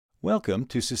Welcome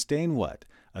to Sustain What,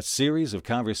 a series of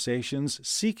conversations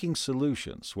seeking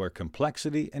solutions where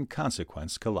complexity and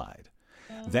consequence collide.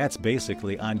 That's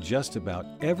basically on just about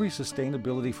every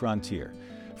sustainability frontier,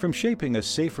 from shaping a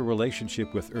safer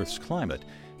relationship with Earth's climate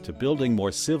to building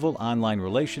more civil online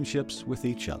relationships with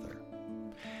each other.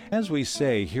 As we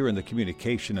say here in the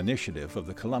Communication Initiative of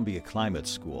the Columbia Climate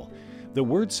School, the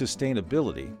word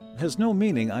sustainability has no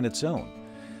meaning on its own.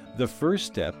 The first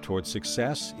step towards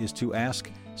success is to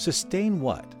ask, sustain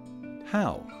what,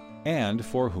 how, and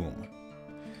for whom?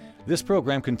 This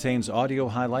program contains audio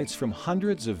highlights from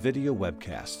hundreds of video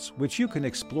webcasts, which you can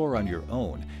explore on your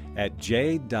own at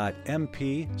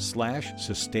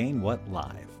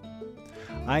j.mp/sustainwhatlive.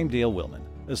 I'm Dale Willman,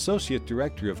 Associate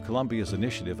Director of Columbia's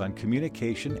Initiative on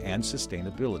Communication and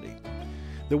Sustainability.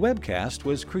 The webcast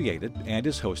was created and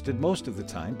is hosted most of the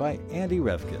time by Andy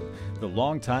Revkin, the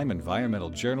longtime environmental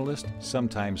journalist,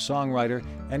 sometime songwriter,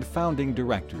 and founding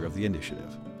director of the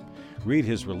initiative. Read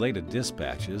his related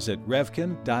dispatches at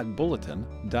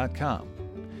revkin.bulletin.com.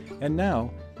 And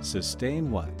now,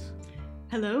 Sustain What?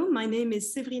 Hello, my name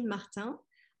is Séverine Martin.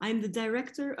 I'm the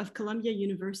director of Columbia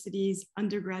University's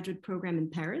undergraduate program in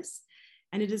Paris,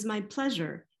 and it is my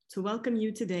pleasure to welcome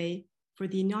you today for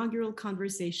the inaugural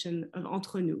conversation of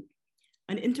Entre Nous,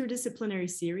 an interdisciplinary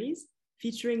series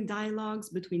featuring dialogues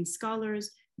between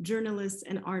scholars, journalists,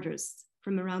 and artists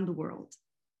from around the world.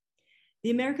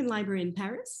 The American Library in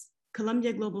Paris,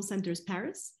 Columbia Global Centers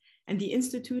Paris, and the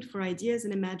Institute for Ideas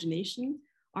and Imagination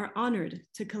are honored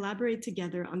to collaborate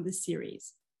together on this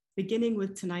series, beginning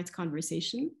with tonight's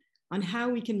conversation on how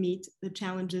we can meet the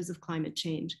challenges of climate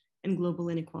change and global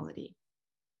inequality.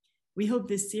 We hope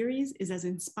this series is as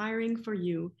inspiring for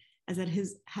you as it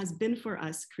has been for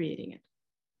us creating it.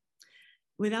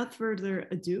 Without further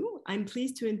ado, I'm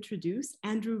pleased to introduce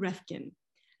Andrew Revkin,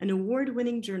 an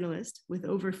award-winning journalist with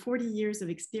over 40 years of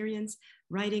experience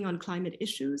writing on climate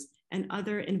issues and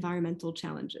other environmental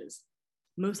challenges,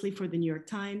 mostly for the New York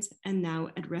Times and now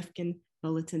at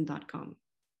revkinbulletin.com.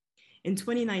 In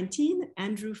 2019,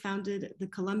 Andrew founded the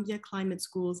Columbia Climate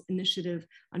School's Initiative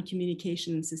on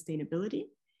Communication and Sustainability.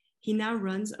 He now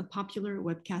runs a popular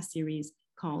webcast series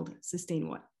called Sustain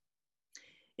What?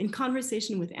 In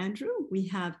conversation with Andrew, we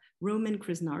have Roman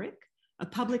Krznaric, a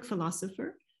public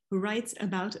philosopher who writes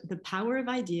about the power of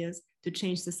ideas to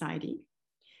change society.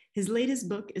 His latest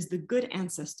book is The Good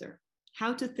Ancestor: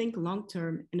 How to Think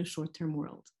Long-Term in a Short-Term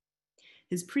World.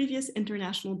 His previous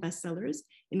international bestsellers,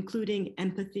 including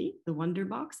Empathy, The Wonder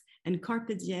Box, and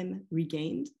Carpe Diem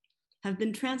Regained, have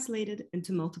been translated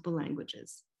into multiple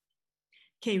languages.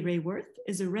 Kay Raworth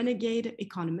is a renegade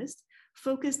economist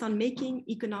focused on making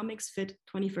economics fit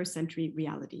 21st century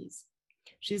realities.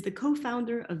 She's the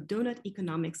co-founder of Doughnut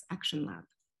Economics Action Lab.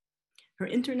 Her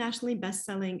internationally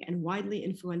best-selling and widely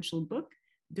influential book,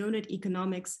 Doughnut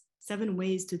Economics: 7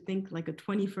 Ways to Think Like a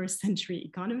 21st Century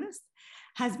Economist,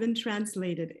 has been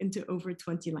translated into over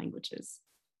 20 languages.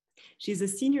 She's a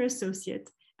senior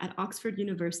associate at Oxford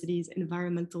University's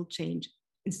Environmental Change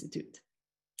Institute.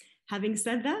 Having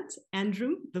said that,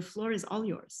 Andrew, the floor is all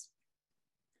yours.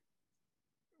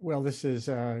 Well, this is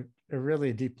a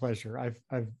really deep pleasure. I've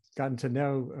gotten to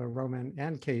know Roman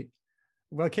and Kate.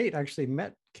 Well, Kate actually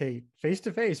met Kate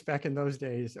face-to-face back in those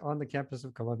days on the campus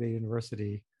of Columbia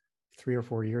University 3 or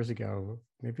 4 years ago.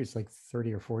 Maybe it's like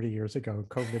 30 or 40 years ago,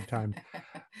 COVID time.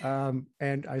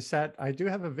 And I do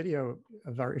have a video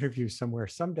of our interview somewhere.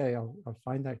 Someday I'll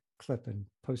find that clip and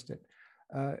post it.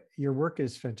 Your work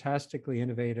is fantastically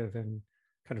innovative and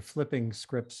kind of flipping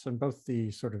scripts on both the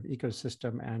sort of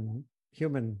ecosystem and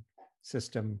human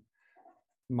system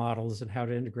models and how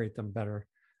to integrate them better.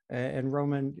 And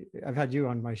Roman, I've had you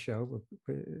on my show,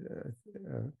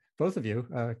 both of you,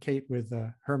 Kate with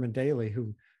Herman Daly,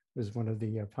 who was one of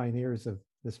the pioneers of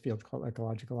this field called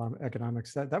ecological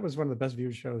economics. That was one of the best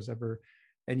viewed shows ever.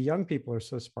 And young people are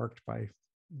so sparked by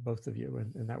both of you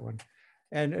in that one.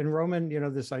 And Roman,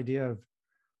 this idea of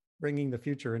bringing the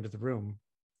future into the room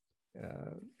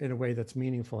in a way that's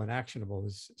meaningful and actionable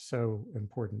is so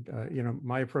important.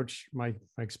 My approach, my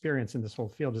experience in this whole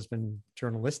field has been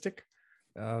journalistic.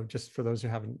 Just for those who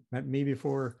haven't met me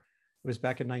before, it was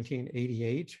back in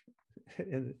 1988,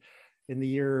 in the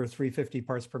year 350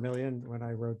 parts per million, when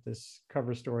I wrote this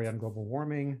cover story on global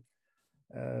warming,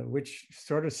 which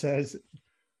sort of says,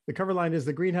 the cover line is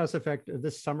the greenhouse effect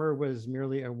this summer was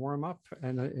merely a warm up.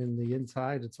 And in the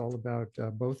inside, it's all about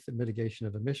both the mitigation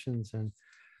of emissions and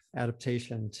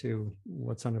adaptation to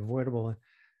what's unavoidable.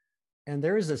 And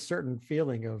there is a certain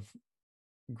feeling of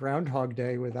Groundhog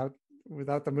Day without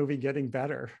the movie getting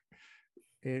better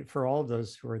for all of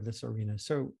those who are in this arena.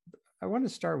 So I want to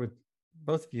start with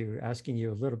both of you, asking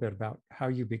you a little bit about how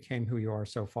you became who you are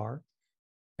so far.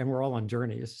 And we're all on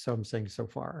journeys, so I'm saying so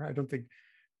far. I don't think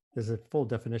there's a full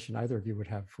definition either of you would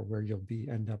have for where you'll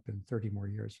end up in 30 more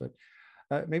years.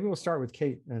 But maybe we'll start with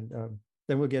Kate, and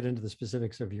then we'll get into the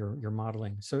specifics of your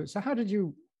modeling. So how did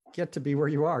you get to be where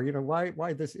you are?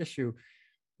 Why this issue?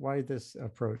 Why this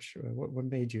approach? What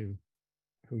made you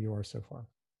who you are so far?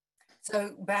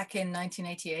 So back in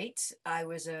 1988, I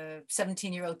was a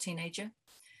 17-year-old teenager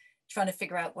trying to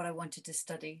figure out what I wanted to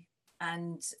study.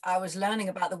 And I was learning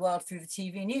about the world through the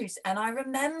TV news. And I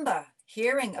remember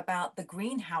hearing about the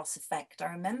greenhouse effect.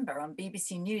 I remember on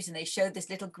BBC News, and they showed this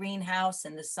little greenhouse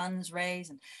and the sun's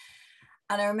rays.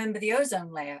 And I remember the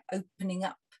ozone layer opening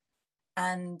up.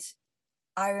 And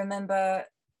I remember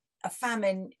a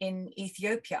famine in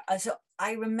Ethiopia. So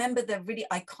I remember the really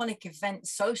iconic event,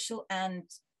 social and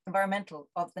environmental,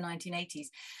 of the 1980s.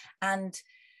 And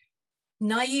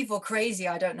naive or crazy,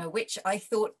 I don't know which, I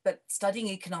thought that studying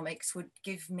economics would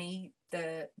give me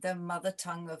the mother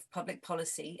tongue of public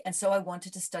policy. And so I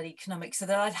wanted to study economics so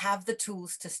that I'd have the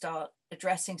tools to start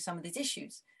addressing some of these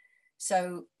issues.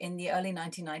 So in the early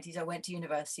 1990s, I went to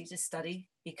university to study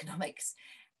economics.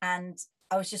 And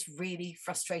I was just really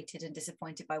frustrated and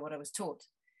disappointed by what I was taught,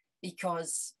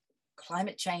 because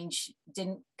climate change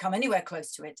didn't come anywhere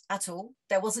close to it at all.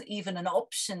 There wasn't even an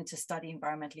option to study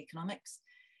environmental economics.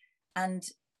 And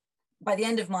by the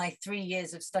end of my 3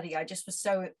 years of study, I just was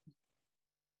so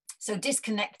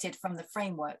disconnected from the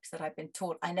frameworks that I've been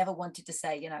taught. I never wanted to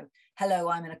say, hello,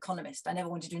 I'm an economist. I never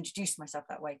wanted to introduce myself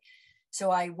that way.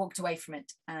 So I walked away from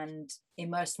it and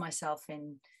immersed myself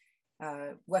in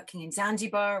working in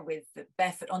Zanzibar with the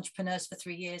barefoot entrepreneurs for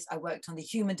 3 years. I worked on the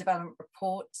Human Development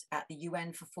Report at the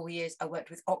UN for 4 years. I worked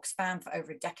with Oxfam for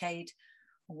over a decade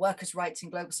on workers' rights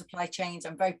in global supply chains.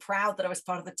 I'm very proud that I was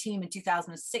part of the team in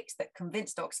 2006 that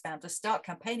convinced Oxfam to start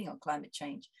campaigning on climate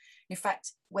change. In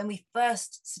fact, when we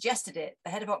first suggested it, the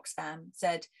head of Oxfam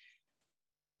said,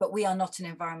 but we are not an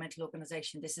environmental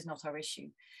organization. This is not our issue.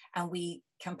 And we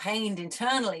campaigned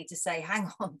internally to say, hang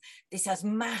on, this has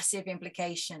massive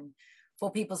implication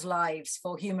for people's lives,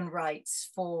 for human rights,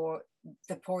 for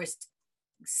the poorest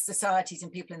societies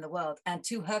and people in the world. And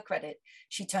to her credit,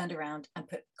 she turned around and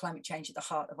put climate change at the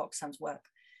heart of Oxfam's work.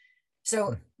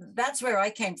 So that's where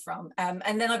I came from.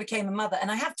 And then I became a mother.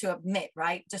 And I have to admit,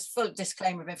 right, just full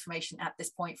disclaimer of information at this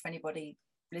point for anybody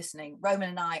listening, Roman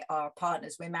and I are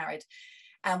partners, we're married.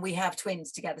 And we have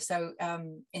twins together. So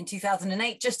in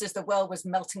 2008, just as the world was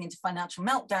melting into financial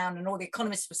meltdown and all the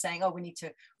economists were saying, oh, we need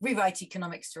to rewrite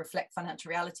economics to reflect financial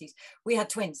realities, we had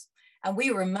twins. And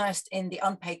we were immersed in the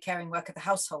unpaid caring work of the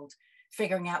household,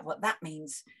 figuring out what that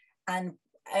means. And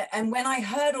when I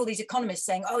heard all these economists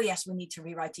saying, oh, yes, we need to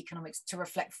rewrite economics to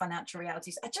reflect financial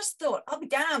realities, I just thought, I'll be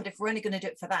damned if we're only going to do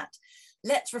it for that.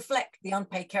 Let's reflect the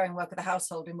unpaid caring work of the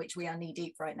household in which we are knee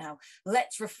deep right now.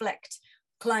 Let's reflect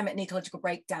climate and ecological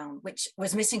breakdown, which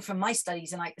was missing from my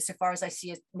studies, and so far as I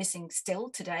see it missing still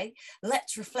today.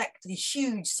 Let's reflect the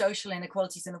huge social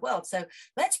inequalities in the world. So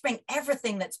let's bring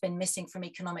everything that's been missing from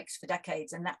economics for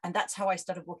decades, and that's how I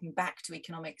started walking back to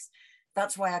economics.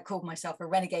 That's why I called myself a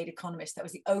renegade economist. That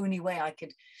was the only way I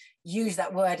could use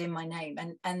that word in my name,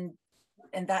 and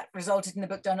that resulted in the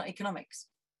book Donut Economics.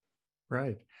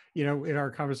 Right. In our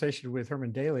conversation with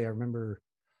Herman Daly, I remember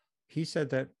he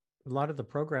said that a lot of the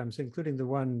programs, including the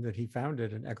one that he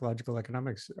founded in ecological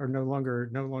economics, are no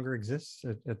longer exists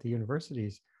at the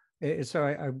universities. So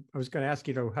I was going to ask,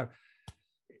 how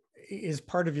is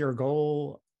part of your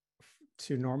goal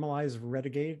to normalize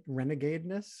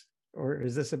renegadeness, or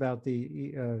is this about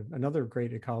the another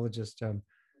great ecologist,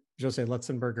 Jose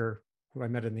Lutzenberger, who I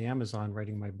met in the Amazon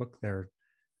writing my book there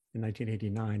in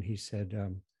 1989? He said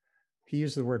he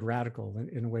used the word radical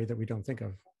in a way that we don't think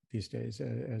of these days,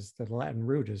 as the Latin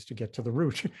root is to get to the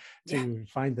root, to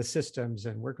find the systems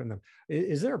and work on them.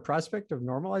 Is there a prospect of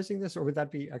normalizing this, or would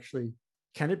that be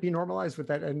can it be normalized? Would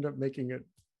that end up making it,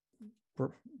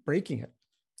 breaking it?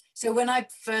 So when I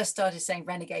first started saying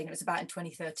renegade, it was about in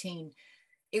 2013,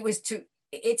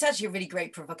 it's actually a really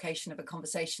great provocation of a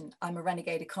conversation. I'm a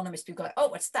renegade economist. People go like, oh,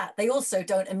 what's that? They also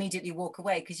don't immediately walk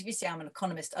away, because if you say I'm an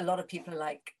economist, a lot of people are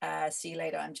like, see you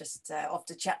later, I'm just off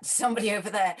to chat to somebody over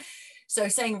there. So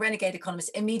saying renegade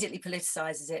economist immediately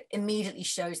politicizes it, immediately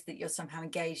shows that you're somehow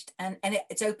engaged, and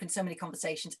it's opened so many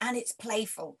conversations, and it's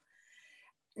playful.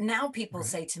 Now people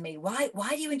say to me, why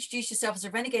do you introduce yourself as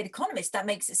a renegade economist? That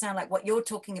makes it sound like what you're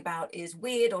talking about is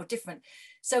weird or different.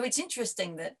 So it's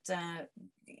interesting that,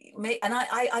 and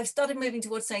I've started moving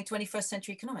towards saying 21st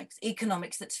century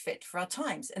economics that's fit for our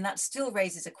times. And that still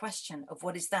raises a question of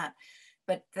what is that?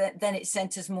 But then it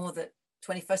centers more that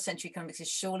 21st century economics is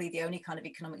surely the only kind of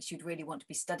economics you'd really want to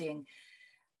be studying.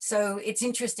 So it's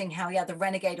interesting how, yeah, the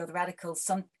renegade or the radical,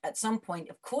 at some point,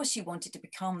 of course, you want it to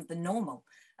become the normal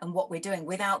and what we're doing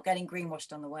without getting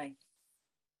greenwashed on the way.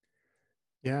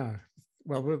 Yeah,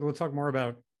 well, we'll talk more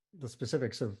about the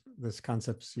specifics of this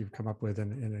concepts you've come up with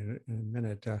in a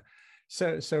minute.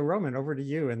 So Roman, over to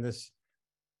you in this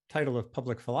title of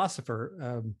public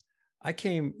philosopher. I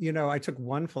took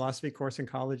one philosophy course in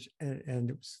college,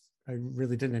 and I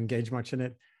really didn't engage much in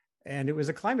it. And it was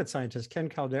a climate scientist, Ken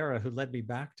Caldera, who led me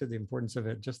back to the importance of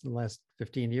it just in the last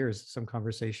 15 years, some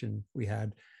conversation we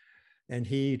had. And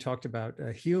he talked about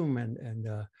Hume and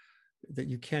that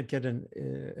you can't get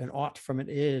an ought from an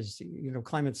is.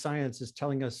 Climate science is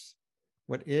telling us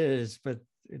what is, but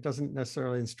it doesn't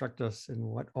necessarily instruct us in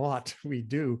what ought we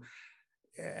do.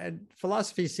 And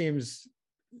philosophy seems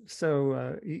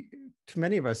so, to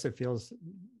many of us, it feels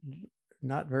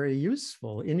not very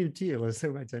useful, inutile, as they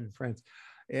might say in France.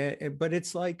 But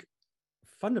it's like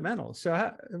fundamental.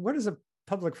 So what does a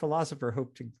public philosopher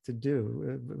hope to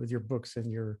do with your books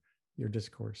and your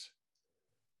discourse?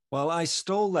 Well, I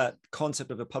stole that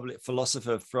concept of a public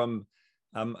philosopher from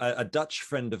a Dutch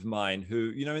friend of mine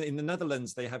who, in the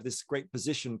Netherlands, they have this great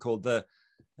position called I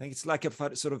think it's like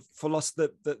a sort of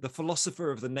the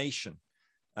philosopher of the nation.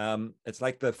 It's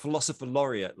like the philosopher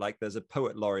laureate, like there's a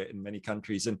poet laureate in many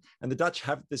countries. And the Dutch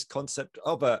have this concept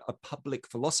of a public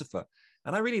philosopher.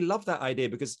 And I really love that idea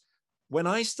because when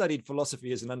I studied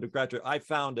philosophy as an undergraduate, I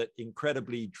found it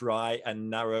incredibly dry and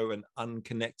narrow and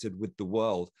unconnected with the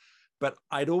world. But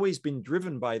I'd always been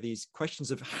driven by these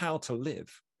questions of how to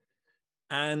live.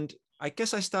 And I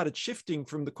guess I started shifting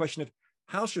from the question of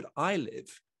how should I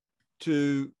live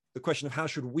to the question of how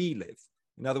should we live?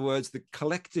 In other words, the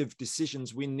collective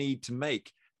decisions we need to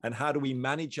make, and how do we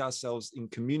manage ourselves in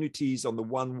communities on the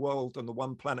one world, on the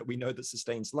one planet we know that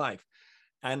sustains life.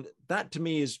 And that to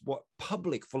me is what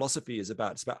public philosophy is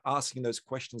about. It's about asking those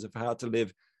questions of how to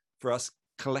live for us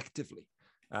collectively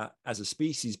as a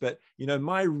species. But,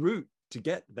 my route to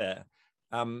get there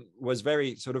was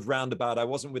very sort of roundabout. I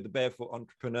wasn't with the barefoot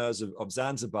entrepreneurs of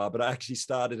Zanzibar, but I actually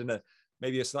started in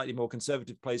maybe a slightly more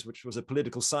conservative place, which was a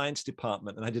political science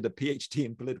department. And I did a PhD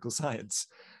in political science.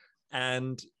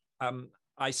 And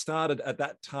I started at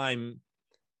that time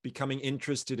becoming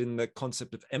interested in the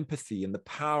concept of empathy and the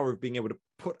power of being able to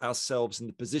put ourselves in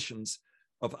the positions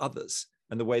of others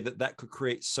and the way that that could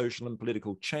create social and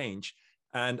political change.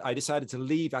 And I decided to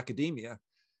leave academia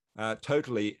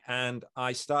totally. And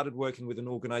I started working with an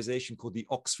organization called the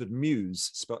Oxford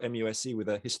Muse, spelled M-U-S-E, with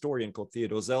a historian called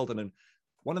Theodore Zeldin. And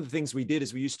one of the things we did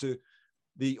is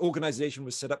the organization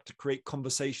was set up to create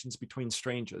conversations between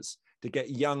strangers, to get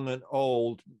young and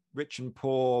old, rich and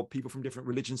poor, people from different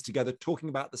religions together, talking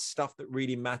about the stuff that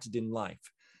really mattered in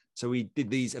life. So we did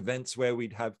these events where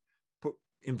we'd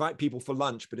invite people for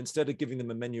lunch, but instead of giving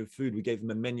them a menu of food, we gave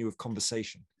them a menu of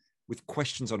conversation with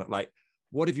questions on it, like,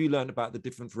 what have you learned about the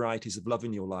different varieties of love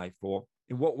in your life? Or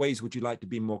in what ways would you like to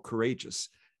be more courageous?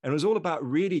 And it was all about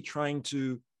really trying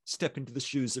to step into the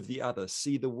shoes of the other,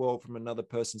 see the world from another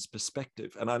person's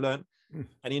perspective. And I learned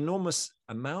an enormous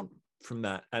amount from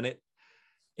that. And it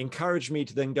encouraged me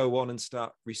to then go on and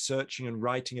start researching and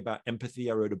writing about empathy.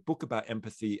 I wrote a book about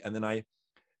empathy, and then I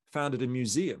founded a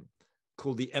museum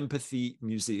called the Empathy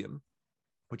Museum,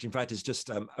 which in fact is just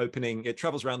opening. It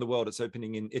travels around the world. It's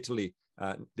opening in Italy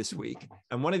this week.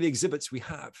 And one of the exhibits we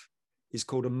have is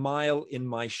called A Mile in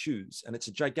My Shoes. And it's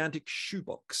a gigantic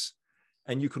shoebox.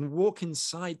 And you can walk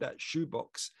inside that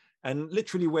shoebox and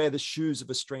literally wear the shoes of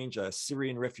a stranger, a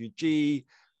Syrian refugee,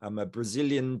 a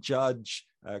Brazilian judge,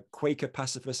 a Quaker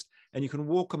pacifist. And you can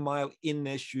walk a mile in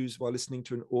their shoes while listening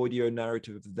to an audio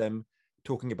narrative of them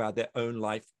talking about their own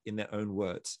life in their own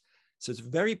words. So it's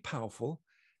very powerful.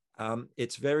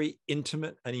 It's very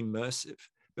intimate and immersive.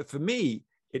 But for me,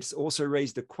 it's also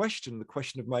raised the question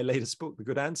of my latest book, The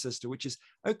Good Ancestor, which is,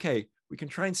 okay, we can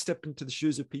try and step into the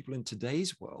shoes of people in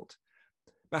today's world.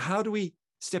 But how do we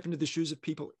step into the shoes of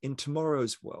people in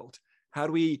tomorrow's world? How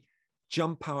do we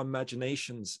jump our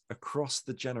imaginations across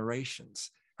the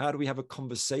generations? How do we have a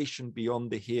conversation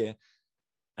beyond the here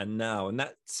and now? And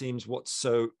that seems what's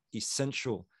so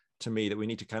essential to me, that we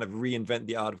need to kind of reinvent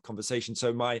the art of conversation.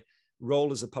 So my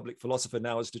role as a public philosopher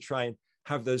now is to try and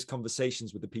have those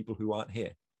conversations with the people who aren't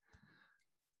here.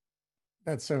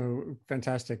 That's so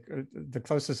fantastic. The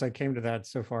closest I came to that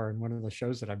so far in one of the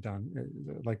shows that I've done,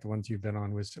 like the ones you've been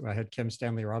on, was I had Kim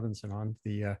Stanley Robinson on,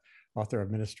 the author of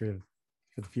Ministry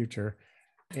for the Future,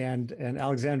 and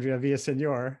Alexandria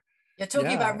Villaseñor. You're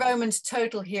talking about Roman's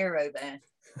total hero there.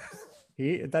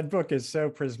 That book is so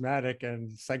prismatic and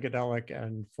psychedelic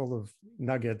and full of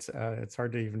nuggets. It's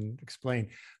hard to even explain.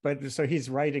 But so he's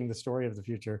writing the story of the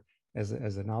future as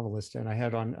a novelist. And I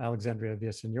had on Alexandria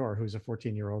Villaseñor, who's a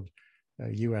 14-year-old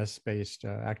US-based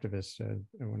activist, and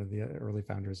one of the early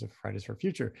founders of Fridays for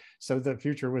Future. So the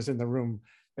future was in the room,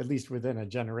 at least within a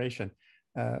generation.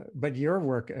 But your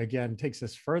work, again, takes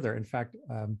us further. In fact,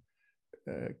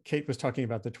 Kate was talking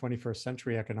about the 21st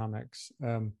century economics.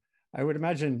 I would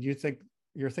imagine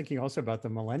you're thinking also about the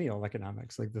millennial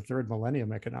economics, like the third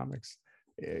millennium economics.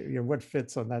 What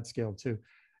fits on that scale too.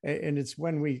 And it's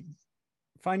when we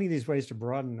finding these ways to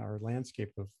broaden our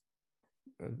landscape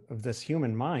of this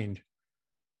human mind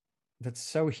that's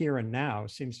so here and now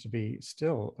seems to be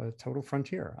still a total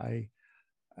frontier.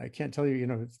 I can't tell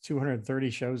you, 230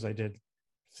 shows I did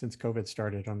since COVID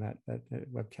started on that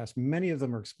webcast. Many of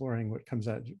them are exploring what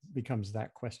becomes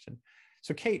that question.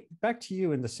 So Kate, back to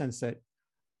you in the sense that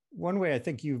one way I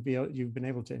think you've been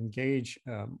able to engage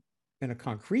in a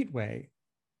concrete way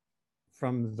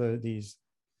from these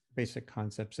basic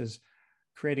concepts is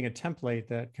creating a template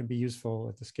that can be useful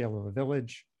at the scale of a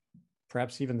village,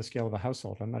 perhaps even the scale of a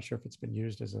household. I'm not sure if it's been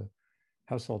used as a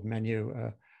household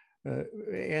menu.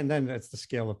 And then that's the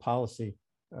scale of policy.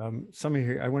 Some of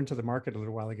you, I went to the market a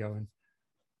little while ago and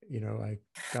I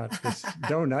got this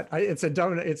donut. It's a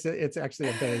donut. It's actually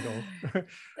a bagel.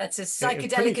 That's as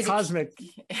psychedelic as cosmic.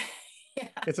 Yeah.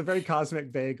 It's a very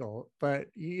cosmic bagel. But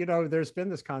there's been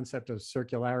this concept of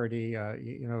circularity.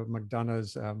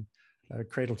 McDonough's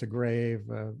cradle to grave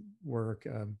work,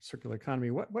 circular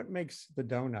economy. What makes the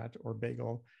donut or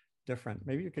bagel different?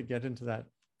 Maybe you could get into that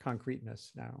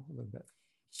concreteness now a little bit.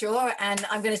 Sure, and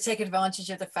I'm going to take advantage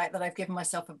of the fact that I've given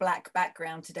myself a black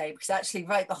background today, because actually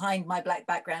right behind my black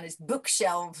background is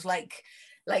bookshelves like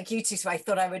you two. So I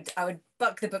thought I would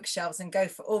buck the bookshelves and go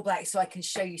for all black so I can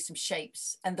show you some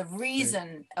shapes. And the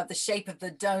reason of the shape of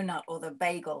the donut or the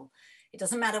bagel, it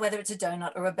doesn't matter whether it's a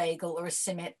donut or a bagel or a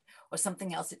simit or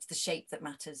something else, it's the shape that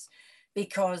matters,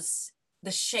 because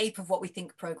the shape of what we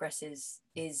think progress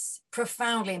is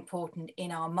profoundly important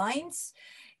in our minds,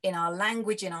 in our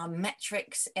language, in our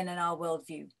metrics, and in our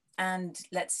worldview. And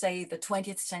let's say the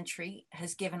 20th century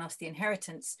has given us the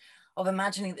inheritance of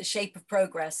imagining that the shape of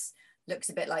progress looks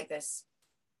a bit like this.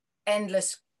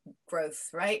 Endless growth,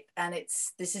 right? And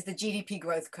this is the GDP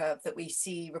growth curve that we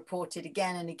see reported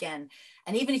again and again.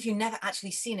 And even if you've never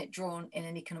actually seen it drawn in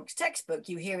an economics textbook,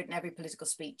 you hear it in every political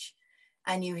speech.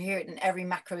 And you hear it in every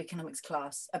macroeconomics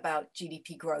class about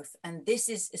GDP growth. And this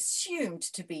is assumed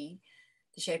to be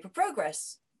the shape of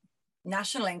progress.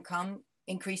 National income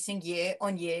increasing year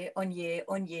on year on year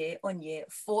on year on year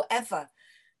forever.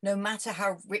 No matter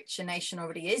how rich a nation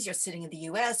already is, you're sitting in the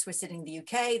US, we're sitting in the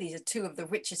UK. These are two of the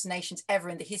richest nations ever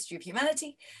in the history of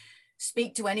humanity.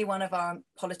 Speak to any one of our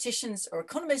politicians or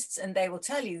economists, and they will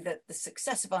tell you that the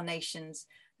success of our nations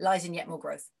lies in yet more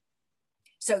growth.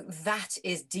 So that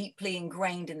is deeply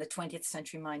ingrained in the 20th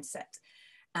century mindset.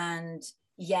 And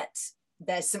yet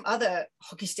there's some other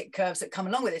hockey stick curves that come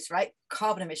along with this, right?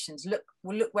 Carbon emissions, look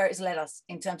where it's led us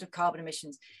in terms of carbon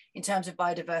emissions, in terms of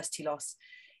biodiversity loss.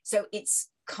 So it's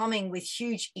coming with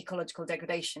huge ecological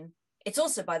degradation. It's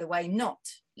also, by the way, not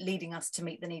leading us to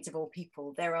meet the needs of all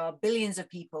people. There are billions of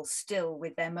people still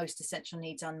with their most essential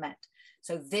needs unmet.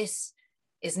 So this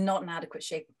is not an adequate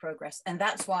shape of progress. And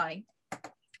that's why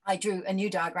I drew a new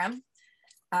diagram.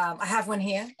 I have one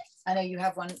here. I know you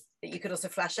have one that you could also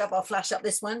flash up. I'll flash up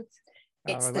this one.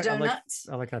 It's the donut.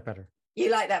 I like that better. You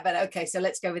like that better? Okay, so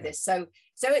let's go with this. So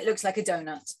it looks like a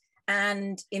donut.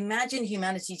 And imagine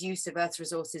humanity's use of Earth's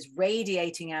resources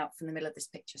radiating out from the middle of this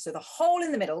picture. So the hole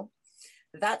in the middle,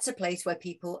 that's a place where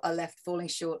people are left falling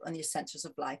short on the essentials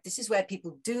of life. This is where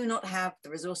people do not have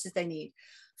the resources they need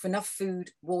for enough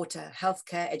food, water,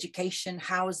 healthcare, education,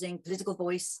 housing, political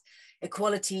voice,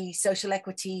 equality, social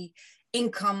equity,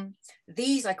 income.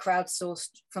 These are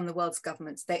crowdsourced from the world's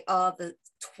governments. They are the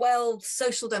 12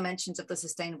 social dimensions of the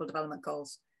Sustainable Development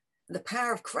Goals. And the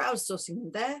power of crowdsourcing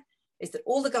them there is that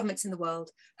all the governments in the world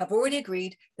have already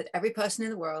agreed that every person in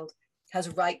the world has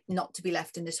a right not to be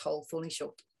left in this hole falling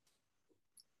short.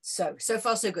 So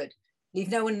far so good. Leave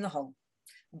no one in the hole.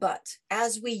 But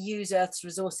as we use Earth's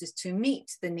resources to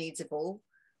meet the needs of all,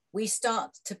 we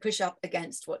start to push up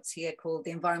against what's here called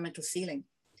the environmental ceiling.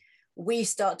 We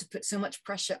start to put so much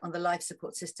pressure on the life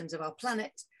support systems of our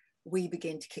planet, we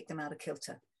begin to kick them out of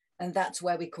kilter. And that's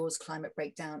where we cause climate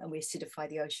breakdown and we acidify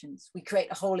the oceans. We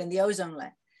create a hole in the ozone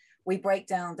layer. We break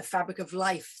down the fabric of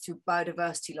life through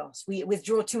biodiversity loss. We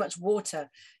withdraw too much water,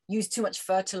 use too much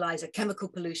fertilizer, chemical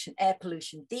pollution, air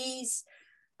pollution. These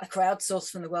are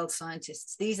crowdsourced from the world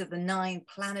scientists. These are the 9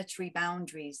 planetary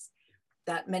boundaries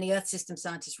that many Earth system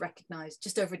scientists recognized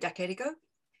just over a decade ago.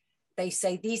 They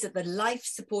say these are the life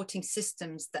supporting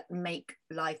systems that make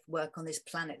life work on this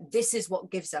planet. This is what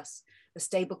gives us a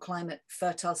stable climate,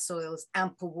 fertile soils,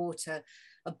 ample water,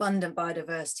 abundant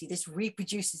biodiversity. This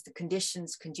reproduces the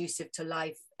conditions conducive to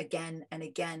life again and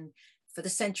again for the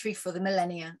century, for the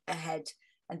millennia ahead.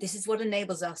 And this is what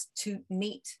enables us to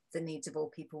meet the needs of all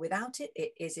people. Without it,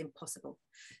 it is impossible.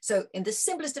 So in the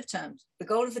simplest of terms, the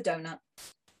goal of the donut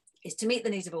is to meet the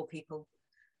needs of all people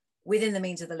within the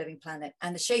means of the living planet.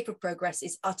 And the shape of progress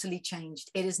is utterly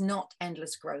changed. It is not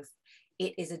endless growth.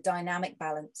 It is a dynamic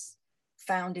balance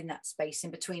found in that space in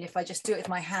between. If I just do it with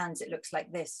my hands, it looks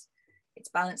like this. It's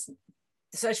balanced.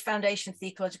 The social foundation, the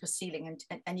ecological ceiling,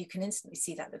 and you can instantly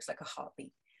see that looks like a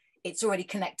heartbeat. It's already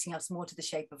connecting us more to the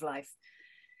shape of life.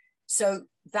 So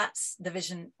that's the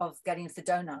vision of getting into the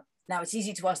donut. Now it's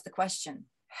easy to ask the question,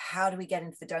 how do we get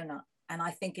into the donut? And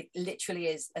I think it literally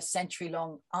is a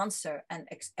century-long answer and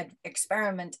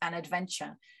experiment and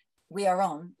adventure we are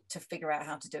on to figure out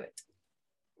how to do it.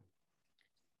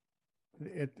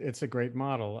 It's a great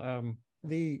model.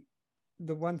 The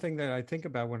one thing that I think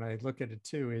about when I look at it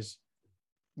too is,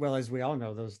 well, as we all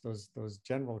know, those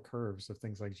general curves of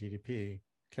things like GDP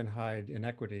can hide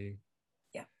inequity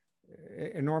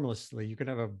enormously. You can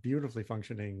have a beautifully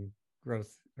functioning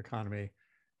growth economy,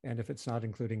 and if it's not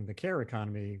including the care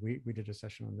economy, we did a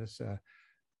session on this,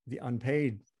 the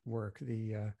unpaid work,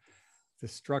 the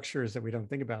structures that we don't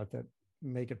think about that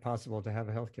make it possible to have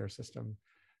a healthcare system,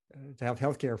 to have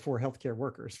healthcare for healthcare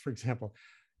workers, for example,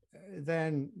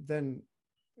 then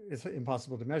it's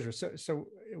impossible to measure. So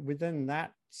within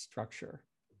that structure,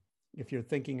 if you're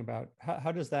thinking about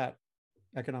how does that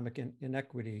economic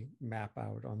inequity map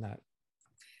out on that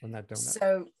donut?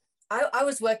 So I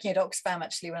was working at Oxfam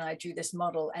actually when I drew this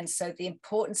model, and so the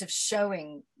importance of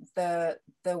showing the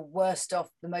worst off,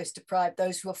 the most deprived,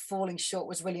 those who are falling short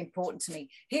was really important to me.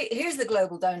 Here's the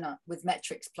global donut with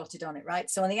metrics plotted on it, right?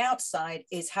 So on the outside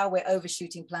is how we're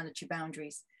overshooting planetary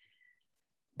boundaries.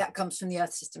 That comes from the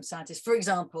Earth system scientists. For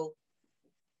example,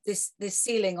 this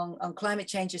ceiling on climate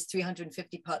change is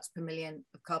 350 parts per million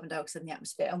of carbon dioxide in the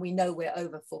atmosphere, and we know we're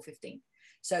over 415.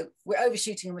 So we're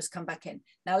overshooting and must come back in.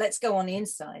 Now let's go on the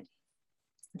inside.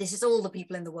 This is all the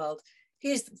people in the world.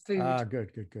 Here's the food.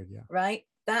 Good, yeah. Right?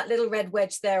 That little red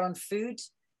wedge there on food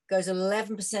goes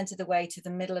 11% of the way to the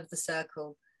middle of the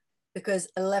circle, because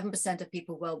 11% of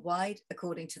people worldwide,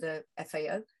 according to the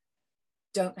FAO,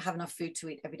 don't have enough food to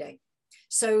eat every day.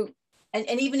 So, and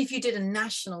even if you did a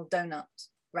national donut,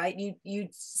 right,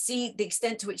 you'd see the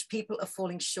extent to which people are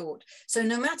falling short. So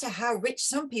no matter how rich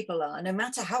some people are, no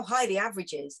matter how high the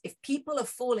average is, if people are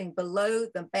falling below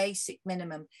the basic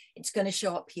minimum, it's going to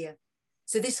show up here.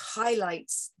 So this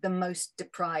highlights the most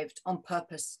deprived on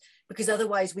purpose, because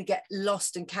otherwise we get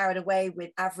lost and carried away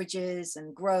with averages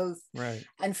and growth, right,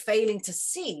 and failing to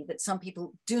see that some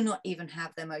people do not even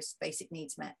have their most basic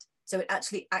needs met. So it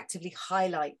actually actively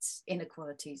highlights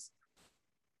inequalities.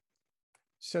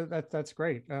 So that's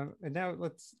great. And now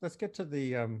let's get to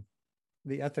the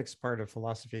ethics part of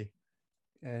philosophy,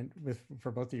 and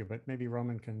for both of you, but maybe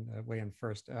Roman can weigh in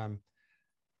first.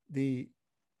 The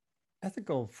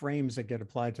ethical frames that get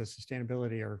applied to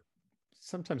sustainability are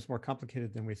sometimes more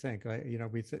complicated than we think.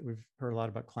 We've heard a lot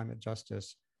about climate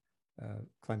justice,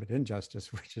 climate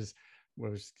injustice, which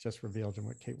was just revealed in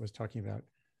what Kate was talking about.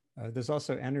 There's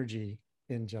also energy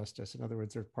injustice. In other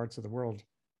words, there are parts of the world.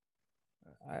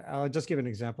 I'll just give an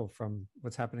example from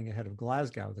what's happening ahead of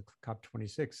Glasgow, the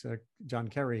COP26. John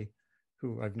Kerry,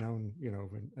 who I've known,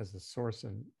 as a source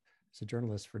and as a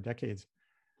journalist for decades,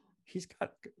 he's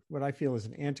got what I feel is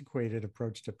an antiquated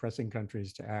approach to pressing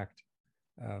countries to act,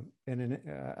 and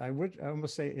I would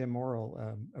almost say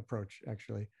immoral approach.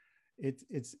 Actually,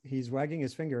 he's wagging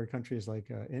his finger at countries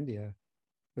like India,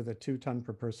 with a 2 ton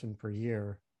per person per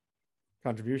year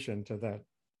contribution to that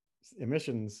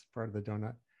emissions part of the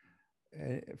donut,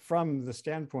 from the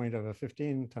standpoint of a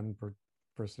 15 ton per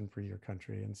person per year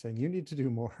country, and saying you need to do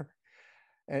more.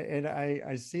 And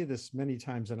I see this many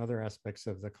times in other aspects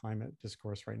of the climate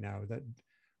discourse right now, that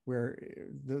where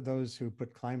those who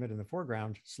put climate in the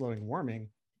foreground, slowing warming,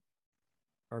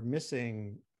 are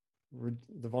missing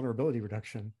the vulnerability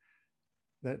reduction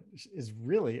that is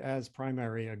really as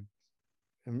primary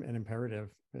an imperative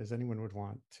as anyone would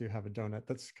want to have a donut.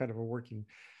 That's kind of a working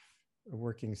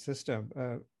system.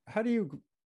 How do you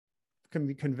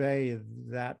convey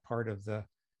that part of the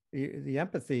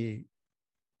empathy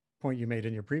point you made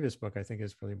in your previous book? I think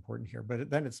is really important here. But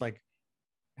then it's like,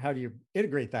 how do you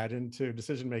integrate that into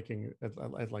decision making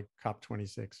at like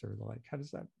COP26 or the like?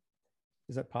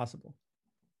 Is that possible?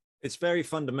 It's very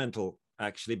fundamental,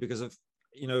 actually, because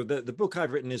you know, the book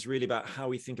I've written is really about how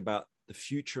we think about the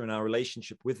future and our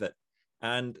relationship with it.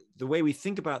 And the way we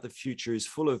think about the future is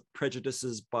full of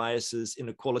prejudices, biases,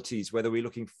 inequalities, whether we're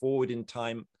looking forward in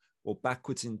time or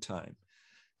backwards in time.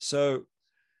 So,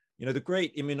 you know, the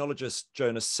great immunologist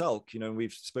Jonas Salk, you know,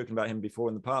 we've spoken about him before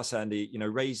in the past, Andy, you know,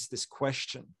 raised this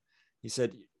question. He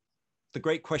said, the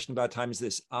great question about time is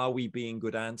this: are we being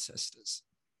good ancestors?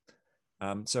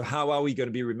 So how are we going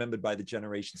to be remembered by the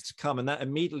generations to come? And that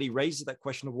immediately raises that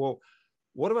question of, well,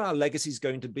 what are our legacies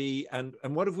going to be? And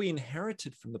what have we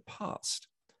inherited from the past?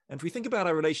 And if we think about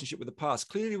our relationship with the past,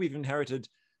 clearly we've inherited,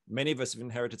 many of us have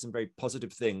inherited some very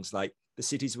positive things like the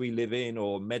cities we live in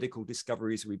or medical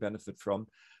discoveries we benefit from.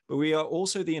 But we are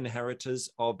also the inheritors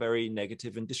of very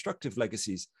negative and destructive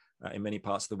legacies in many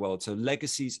parts of the world. So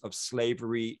legacies of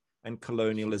slavery and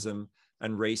colonialism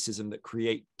and racism that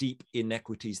create deep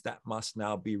inequities that must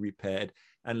now be repaired,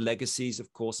 and legacies,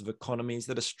 of course, of economies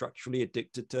that are structurally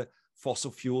addicted to fossil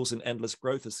fuels and endless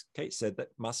growth, as Kate said, that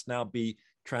must now be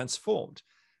transformed.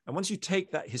 And once you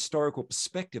take that historical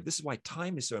perspective, this is why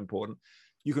time is so important,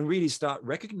 you can really start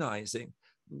recognizing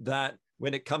that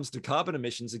when it comes to carbon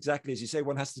emissions, exactly as you say,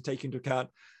 one has to take into account,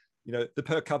 you know, the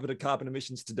per capita carbon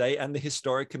emissions today and the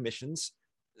historic emissions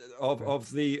of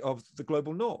the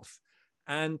global north.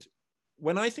 And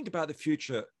when I think about the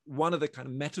future, one of the kind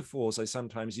of metaphors I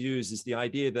sometimes use is the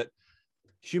idea that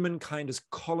humankind has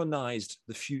colonized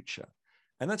the future.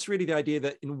 And that's really the idea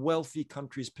that in wealthy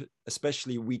countries,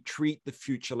 especially, we treat the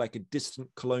future like a distant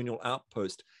colonial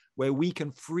outpost where we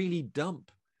can freely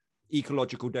dump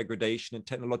ecological degradation and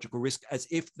technological risk as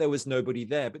if there was nobody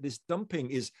there. But this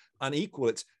dumping is unequal.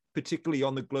 It's particularly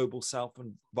on the global south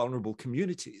and vulnerable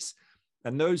communities.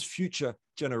 And those future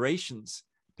generations,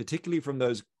 particularly from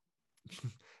those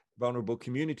vulnerable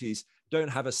communities, don't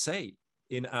have a say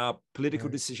in our political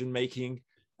decision-making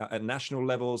at national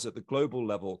levels, at the global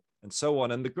level, and so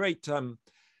on. And the great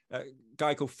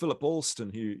guy called Philip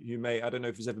Alston, who you may, I don't know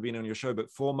if he's ever been on your show, but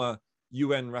former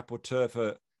UN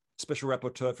Special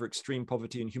Rapporteur for Extreme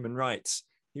Poverty and Human Rights,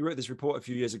 he wrote this report a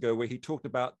few years ago where he talked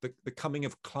about the coming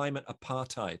of climate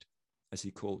apartheid, as he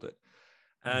called it.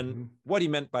 And what he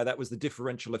meant by that was the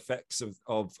differential effects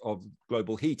of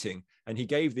global heating. And he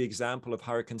gave the example of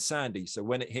Hurricane Sandy. So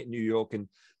when it hit New York in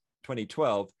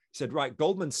 2012, he said, right,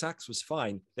 Goldman Sachs was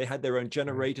fine. They had their own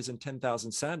generators and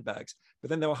 10,000 sandbags. But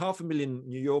then there were 500,000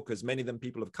 New Yorkers, many of them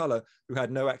people of color, who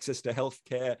had no access to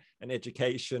healthcare and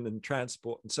education and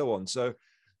transport and so on. So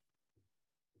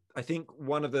I think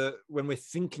when we're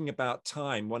thinking about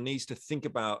time, one needs to think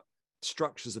about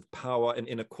structures of power and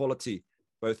inequality,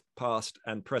 both past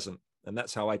and present. And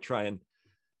that's how I try and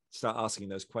start asking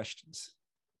those questions.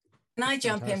 Can I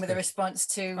jump in with a response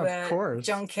to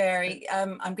John Carey?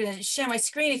 I'm going to share my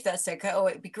screen if that's okay. Oh,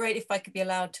 it'd be great if I could be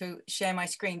allowed to share my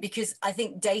screen, because I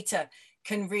think data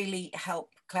can really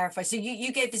help clarify. So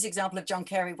you gave this example of John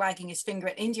Carey wagging his finger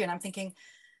at India, and I'm thinking,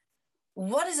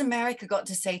 what has America got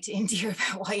to say to India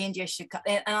about why India should cut?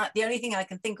 And the only thing I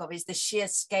can think of is the sheer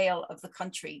scale of the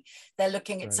country. They're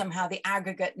looking at somehow the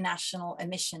aggregate national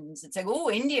emissions and saying, oh,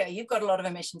 India, you've got a lot of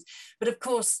emissions. But of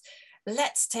course,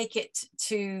 let's take it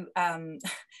to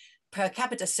per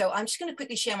capita. So I'm just going to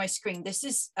quickly share my screen. This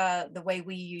is the way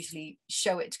we usually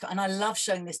show it. And I love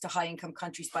showing this to high income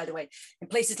countries, by the way, in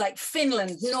places like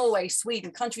Finland, Norway,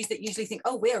 Sweden, countries that usually think,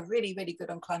 oh, we're really, really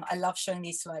good on climate. I love showing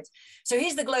these slides. So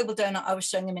here's the global donut I was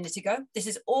showing a minute ago. This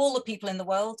is all the people in the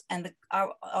world and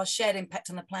our shared impact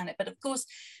on the planet. But of course,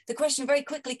 the question very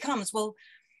quickly comes, well,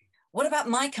 what about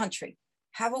my country?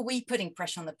 How are we putting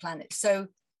pressure on the planet? So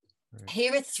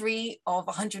here are 3 of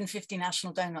 150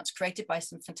 national donuts created by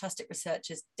some fantastic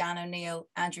researchers, Dan O'Neill,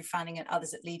 Andrew Fanning, and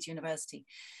others at Leeds University.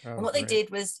 And what they did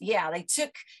was, they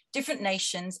took different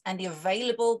nations and the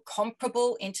available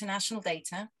comparable international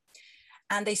data,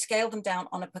 and they scaled them down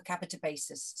on a per capita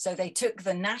basis. So they took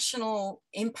the national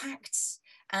impacts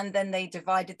and then they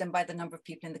divided them by the number of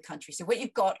people in the country. So what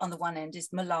you've got on the one end is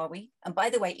Malawi. And by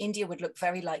the way, India would look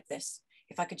very like this.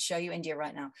 If I could show you India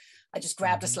right now, I just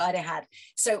grabbed a slide I had.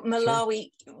 So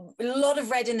Malawi, a lot of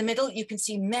red in the middle. You can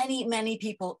see many, many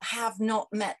people have not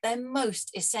met their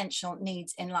most essential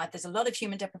needs in life. There's a lot of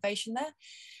human deprivation there,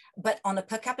 but on a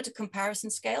per capita comparison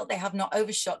scale, they have not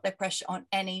overshot their pressure on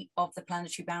any of the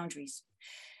planetary boundaries.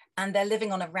 And they're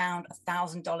living on around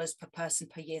 $1,000 per person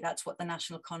per year. That's what the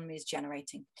national economy is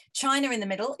generating. China in the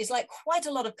middle is like quite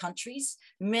a lot of countries,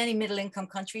 many middle income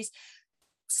countries,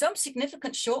 some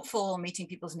significant shortfall on meeting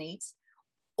people's needs,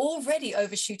 already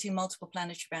overshooting multiple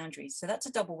planetary boundaries. So that's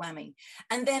a double whammy.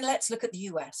 And then let's look at the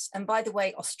US. And by the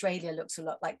way, Australia looks a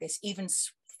lot like this. Even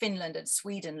Finland and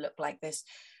Sweden look like this.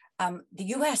 The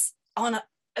US on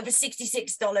over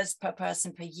 $66 per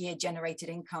person per year generated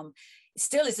income. It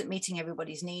still isn't meeting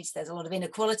everybody's needs. There's a lot of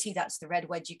inequality. That's the red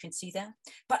wedge you can see there,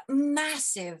 but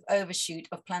massive overshoot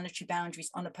of planetary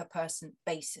boundaries on a per person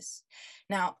basis.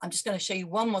 Now, I'm just going to show you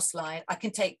one more slide. I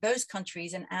can take those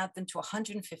countries and add them to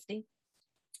 150.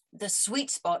 The sweet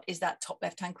spot is that top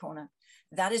left-hand corner.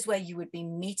 That is where you would be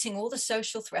meeting all the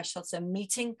social thresholds, so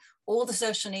meeting all the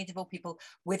social needs of all people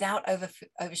without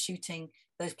overshooting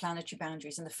those planetary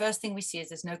boundaries. And the first thing we see is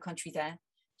there's no country there.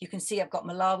 You can see I've got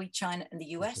Malawi, China, and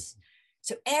the US.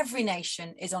 So every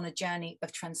nation is on a journey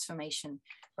of transformation,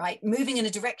 right? Moving in a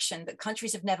direction that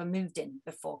countries have never moved in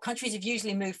before. Countries have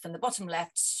usually moved from the bottom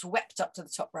left, swept up to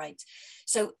the top right.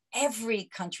 So every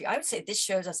country, I would say this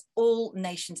shows us all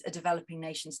nations are developing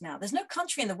nations now. There's no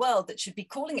country in the world that should be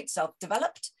calling itself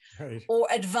developed or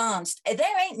advanced.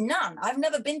 There ain't none. I've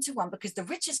never been to one because the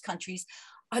richest countries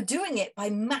are doing it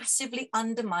by massively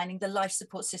undermining the life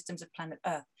support systems of planet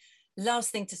Earth.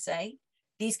 Last thing to say,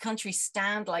 these countries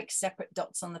stand like separate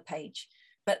dots on the page,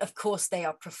 but of course they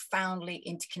are profoundly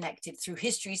interconnected through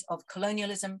histories of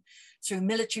colonialism, through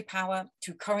military power,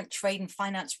 through current trade and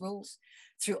finance rules,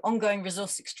 through ongoing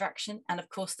resource extraction, and of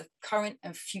course the current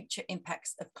and future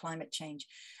impacts of climate change.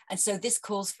 And so this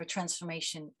calls for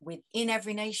transformation within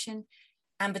every nation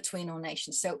and between all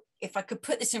nations. So if I could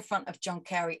put this in front of John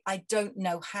Kerry, I don't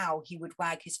know how he would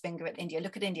wag his finger at India.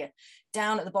 Look at India,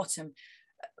 down at the bottom,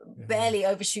 barely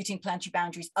overshooting planetary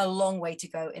boundaries, a long way to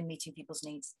go in meeting people's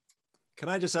needs. Can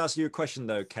I just ask you a question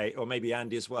though, Kate, or maybe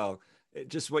Andy as well?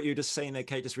 Just what you were just saying there,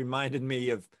 Kate, just reminded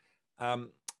me of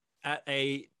at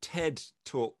a TED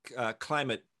Talk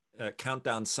climate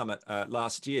countdown summit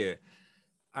last year.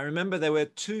 I remember there were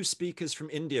two speakers from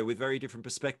India with very different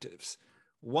perspectives.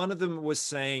 One of them was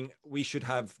saying we should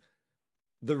have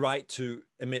the right to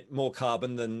emit more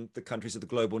carbon than the countries of the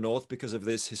global north because of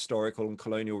this historical and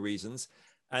colonial reasons.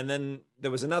 And then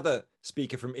there was another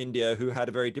speaker from India who had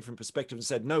a very different perspective and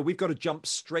said, no, we've got to jump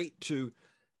straight to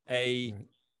a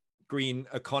green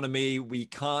economy. We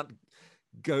can't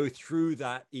go through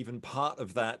that, even part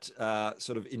of that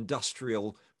sort of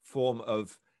industrial form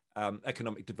of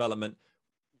economic development.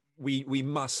 We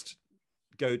must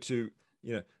go to,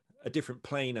 you know, a different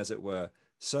plane, as it were.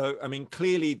 So, I mean,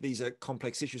 clearly these are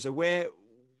complex issues. So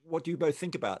what do you both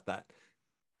think about that?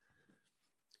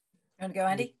 You want to go,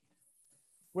 Andy?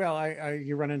 Well,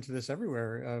 you run into this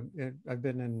everywhere. I've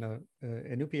been in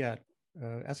Inupiat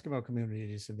Eskimo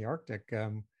communities in the Arctic,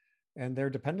 and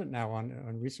they're dependent now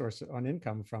on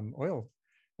income from oil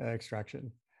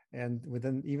extraction. And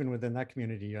even within that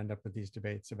community, you end up with these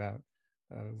debates about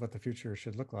what the future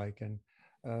should look like. And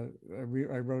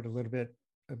I wrote a little bit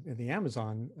in the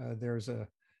Amazon. There's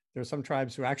some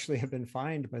tribes who actually have been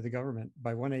fined by the government,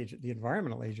 by the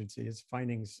environmental agency is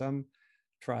finding some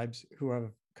tribes who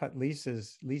have cut lease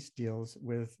deals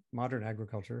with modern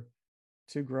agriculture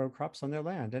to grow crops on their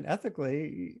land. And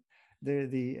ethically,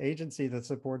 the agency that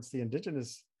supports the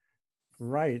indigenous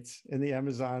rights in the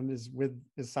Amazon is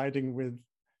siding with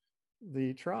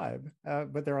the tribe.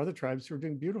 But there are other tribes who are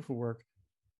doing beautiful work,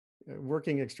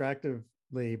 working extractively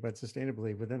but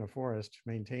sustainably within a forest to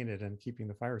maintain it and keeping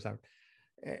the fires out.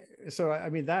 So, I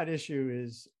mean, that issue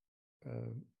is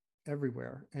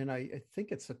everywhere. And I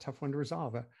think it's a tough one to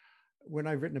resolve. When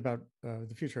I've written about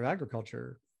the future of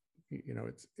agriculture, you know,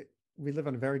 we live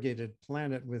on a variegated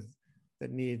planet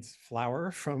that needs flour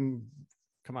from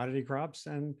commodity crops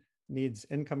and needs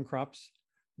income crops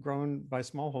grown by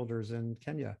smallholders in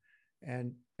Kenya.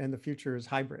 And the future is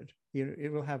hybrid. You know,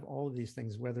 it will have all of these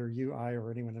things, whether you, I,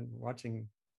 or anyone watching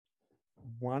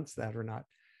wants that or not.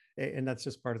 And that's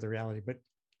just part of the reality. But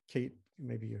Kate,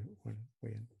 maybe you want to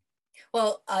weigh in.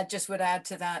 Well, I just would add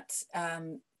to that,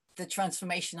 the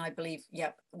transformation, I believe,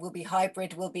 will be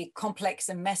hybrid, will be complex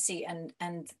and messy,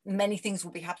 and many things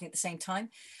will be happening at the same time.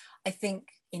 I think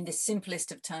in the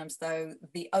simplest of terms, though,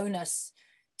 the onus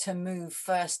to move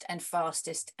first and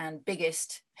fastest and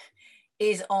biggest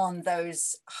is on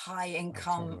those high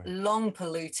income, long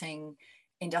polluting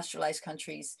industrialized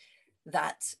countries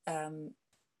that are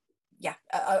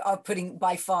putting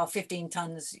by far 15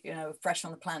 tons, fresh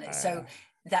on the planet. So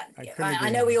that I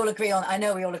know we all agree on.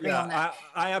 On that.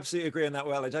 I absolutely agree on that.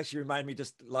 Well, it actually reminded me,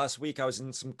 just last week I was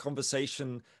in some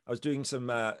conversation. I was doing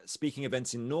some speaking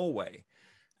events in Norway,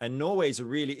 and Norway is a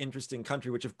really interesting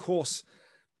country, which of course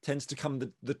tends to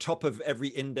come the top of every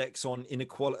index on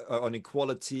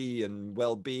equality and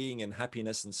well-being and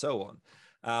happiness and so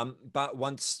on. But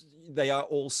once they are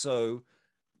also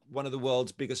one of the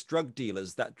world's biggest drug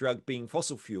dealers, that drug being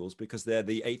fossil fuels, because they're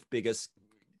the 8th biggest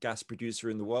gas producer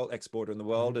in the world, exporter in the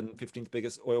world, and 15th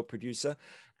biggest oil producer.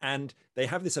 And they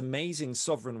have this amazing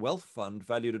sovereign wealth fund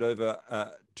valued at over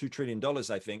 $2 trillion,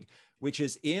 I think, which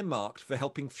is earmarked for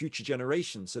helping future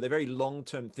generations. So they're very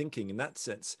long-term thinking in that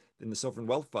sense in the sovereign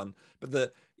wealth fund. But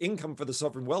the income for the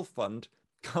sovereign wealth fund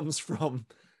comes from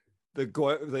the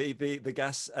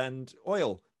gas and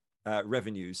oil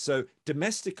revenues. So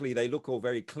domestically, they look all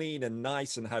very clean and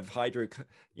nice and have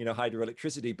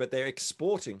hydroelectricity, but they're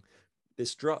exporting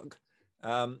this drug.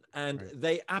 And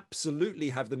they absolutely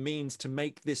have the means to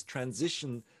make this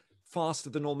transition faster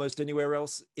than almost anywhere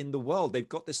else in the world. They've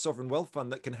got this sovereign wealth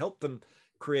fund that can help them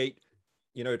create,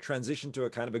 a transition to a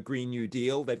kind of a Green New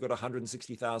Deal. They've got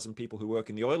 160,000 people who work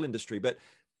in the oil industry, but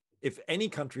if any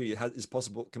country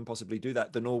can possibly do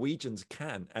that, the Norwegians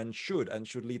can and should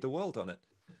lead the world on it.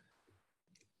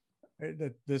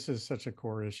 This is such a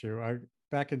core issue.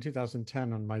 Back in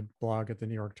 2010 on my blog at the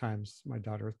New York Times, my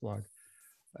 .earth blog,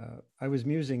 I was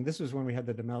musing. This was when we had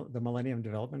the Millennium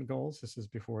Development Goals. This is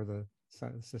before the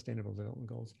Sustainable Development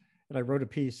Goals. And I wrote a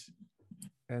piece,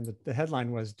 and the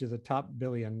headline was, "Do the top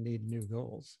billion need new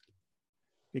goals?"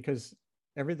 Because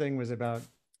everything was about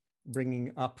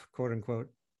bringing up, quote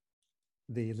unquote,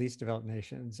 the least developed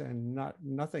nations, and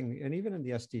nothing. And even in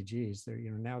the SDGs,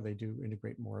 now they do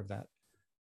integrate more of that.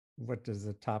 What does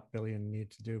the top billion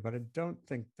need to do? But I don't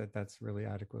think that that's really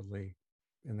adequately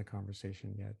in the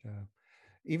conversation yet.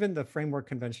 Even the Framework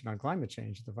Convention on Climate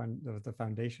Change, the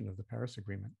foundation of the Paris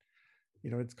Agreement,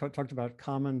 it's talked about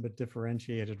common but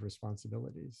differentiated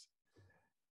responsibilities.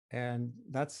 And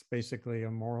that's basically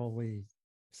a morally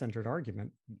centered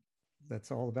argument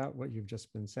that's all about what you've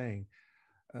just been saying.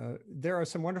 There are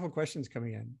some wonderful questions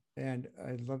coming in, and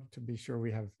I'd love to be sure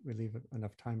we leave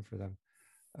enough time for them.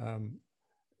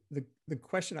 The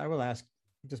question I will ask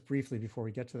just briefly before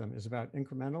we get to them is about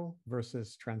incremental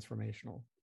versus transformational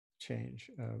change.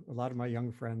 A lot of my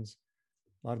young friends,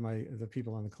 the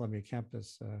people on the Columbia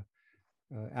campus,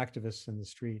 activists in the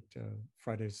street,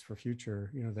 Fridays for Future,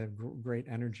 they have great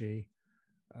energy,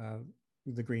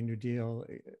 the Green New Deal.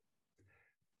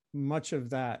 Much of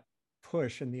that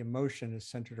push and the emotion is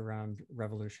centered around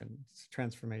revolution,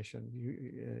 transformation.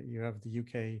 You have the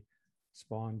UK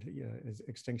spawned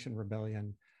Extinction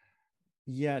Rebellion.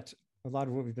 Yet a lot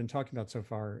of what we've been talking about so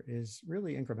far is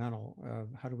really incremental.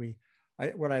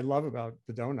 What I love about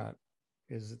the donut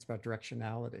is it's about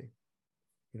directionality.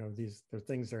 They're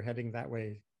things that are heading that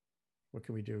way. What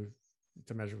can we do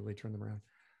to measurably turn them around?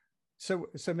 So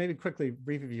maybe quickly,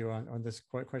 brief of you on this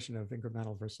question of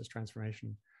incremental versus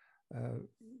transformation.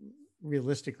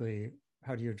 Realistically,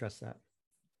 how do you address that?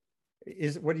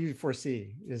 What do you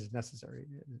foresee is necessary?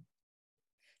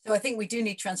 So I think we do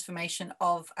need transformation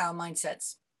of our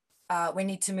mindsets. We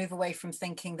need to move away from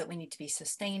thinking that we need to be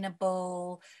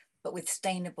sustainable, but with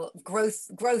sustainable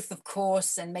growth, of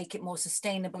course, and make it more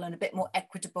sustainable and a bit more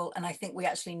equitable. And I think we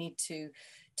actually need to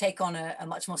take on a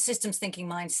much more systems thinking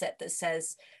mindset that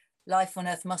says life on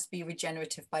Earth must be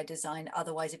regenerative by design.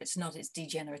 Otherwise, if it's not, it's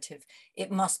degenerative.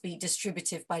 It must be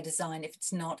distributive by design. If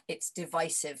it's not, it's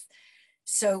divisive.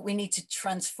 So we need to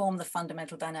transform the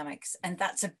fundamental dynamics. And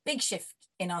that's a big shift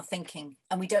in our thinking.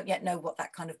 And we don't yet know what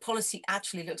that kind of policy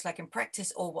actually looks like in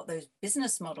practice, or what those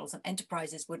business models and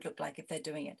enterprises would look like if they're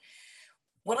doing it.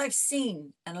 What I've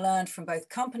seen and learned from both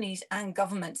companies and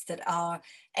governments that are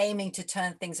aiming to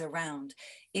turn things around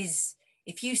is,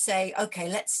 if you say, okay,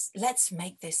 let's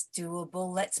make this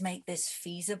doable, let's make this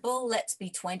feasible, let's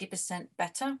be 20%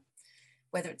 better,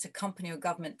 whether it's a company or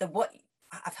government, what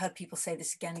I've heard people say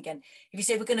this again and again. If you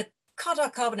say we're going to cut our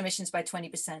carbon emissions by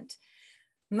 20%,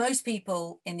 most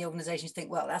people in the organizations think,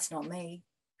 well, that's not me.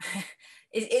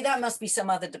 That must be some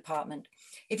other department.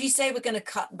 If you say we're going to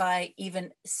cut by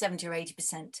even 70 or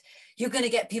 80%, you're going to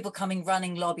get people coming,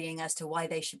 running, lobbying as to why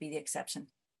they should be the exception.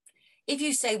 If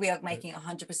you say we are making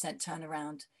 100%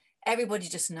 turnaround, everybody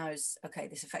just knows, okay,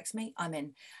 this affects me, I'm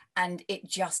in. And it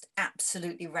just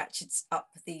absolutely ratchets up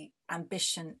the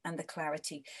ambition and the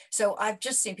clarity. So I've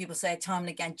just seen people say time and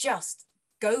again, just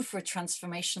go for a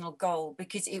transformational goal,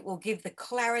 because it will give the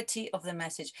clarity of the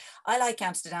message. I like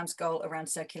Amsterdam's goal around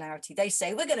circularity. They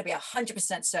say we're going to be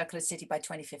 100% circular city by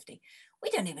 2050. We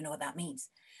don't even know what that means,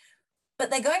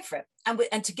 but they're going for it.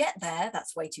 And to get there,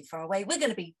 that's way too far away. We're going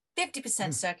to be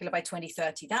 50% circular by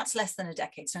 2030. That's less than a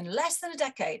decade. So in less than a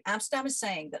decade, Amsterdam is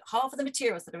saying that half of the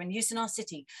materials that are in use in our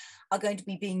city are going to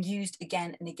be being used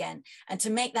again and again. And to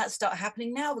make that start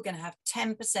happening now, we're going to have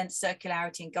 10%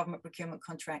 circularity in government procurement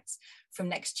contracts from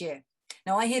next year.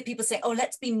 Now, I hear people say, oh,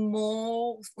 let's be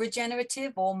more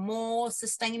regenerative or more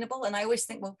sustainable. And I always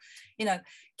think, well,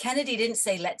 Kennedy didn't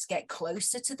say, let's get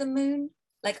closer to the moon.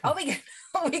 Like, are we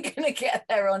going to get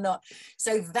there or not?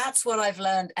 So that's what I've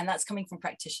learned. And that's coming from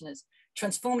practitioners.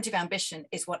 Transformative ambition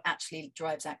is what actually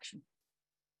drives action.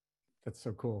 That's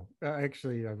so cool.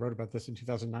 Actually, I wrote about this in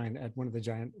 2009 at one of the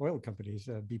giant oil companies,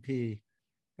 BP.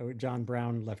 John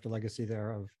Brown left a legacy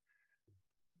there of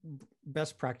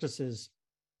best practices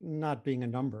not being a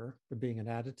number, but being an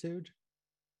attitude.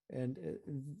 And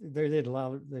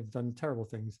they've done terrible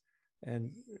things.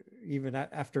 And even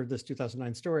after this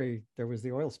 2009 story, there was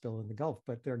the oil spill in the Gulf,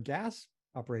 but their gas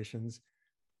operations,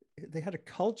 they had a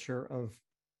culture of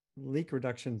leak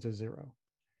reduction to zero.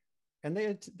 And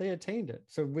they attained it.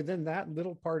 So within that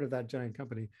little part of that giant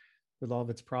company, with all of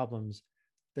its problems,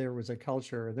 there was a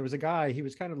culture. There was a guy, he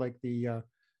was kind of like the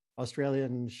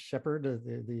Australian shepherd,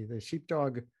 the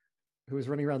sheepdog, who was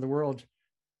running around the world,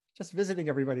 just visiting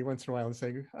everybody once in a while and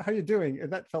saying, "How are you doing?"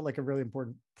 And that felt like a really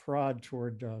important prod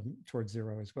toward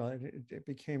zero as well. And it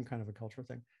became kind of a cultural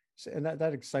thing. So, and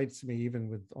that excites me, even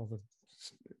with all the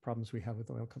problems we have with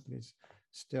oil companies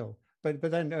still. But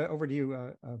then over to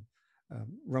you,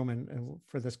 Roman,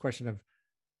 for this question of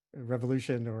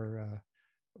revolution or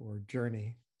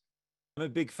journey. I'm a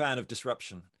big fan of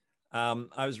disruption.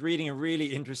 I was reading a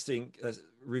really interesting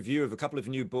review of a couple of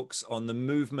new books on the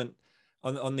movement,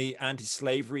 on the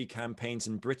anti-slavery campaigns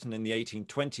in Britain in the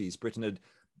 1820s. Britain had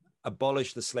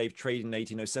abolished the slave trade in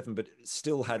 1807, but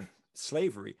still had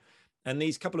slavery. And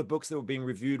these couple of books that were being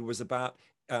reviewed was about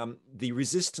the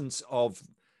resistance of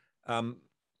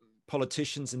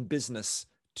politicians and business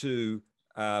to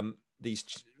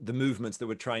the movements that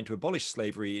were trying to abolish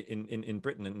slavery in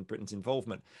Britain and Britain's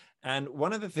involvement. And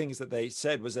one of the things that they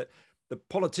said was that the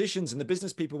politicians and the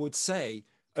business people would say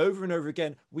over and over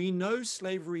again, we know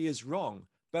slavery is wrong,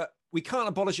 but we can't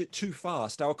abolish it too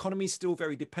fast. Our economy is still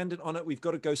very dependent on it. We've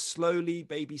got to go slowly,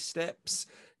 baby steps,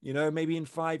 maybe in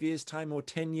 5 years' time or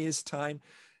 10 years' time,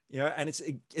 and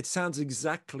it sounds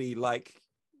exactly like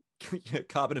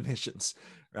carbon emissions,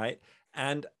 right?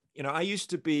 And I used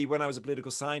to be, when I was a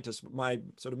political scientist, my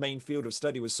sort of main field of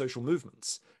study was social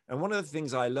movements. And one of the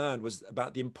things I learned was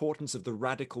about the importance of the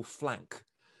radical flank.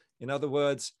 In other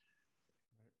words,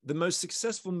 the most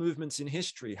successful movements in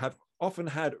history have often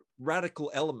had radical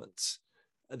elements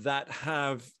that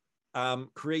have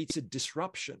created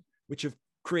disruption, which have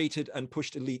created and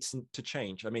pushed elites to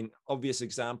change. I mean, obvious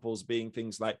examples being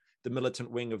things like the militant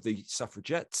wing of the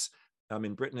suffragettes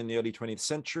in Britain in the early 20th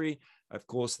century. Of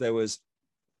course, there was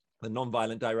the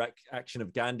nonviolent direct action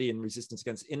of Gandhi in resistance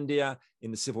against India,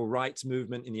 in the civil rights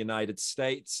movement in the United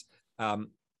States, a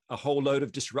whole load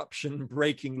of disruption,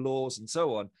 breaking laws, and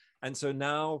so on. And so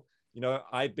now,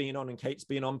 I've been on, and Kate's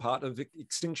been on, part of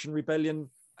Extinction Rebellion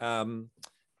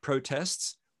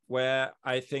protests, where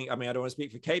I don't want to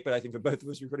speak for Kate, but I think for both of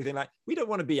us, we probably think we don't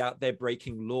want to be out there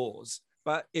breaking laws,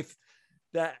 but if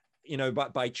that,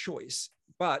 but by choice.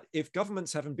 But if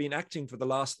governments haven't been acting for the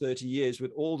last 30 years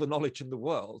with all the knowledge in the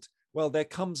world, well, there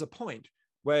comes a point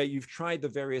where you've tried the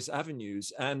various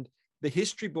avenues, and the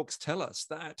history books tell us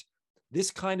that this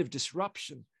kind of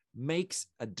disruption makes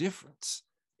a difference.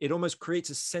 It almost creates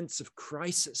a sense of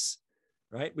crisis,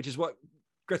 right? Which is what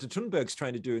Greta Thunberg's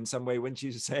trying to do in some way when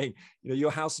she's saying,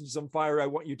 your house is on fire, I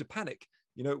want you to panic.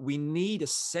 We need a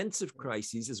sense of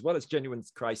crises as well as genuine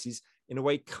crises, in a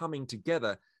way, coming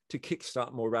together to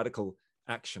kickstart more radical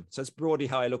action. So that's broadly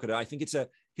how I look at it. I think it's a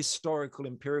historical,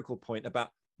 empirical point about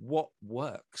what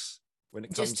works when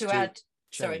it comes to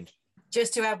change.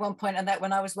 Just to add one point on that,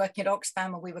 when I was working at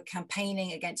Oxfam and we were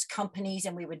campaigning against companies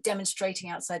and we were demonstrating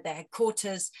outside their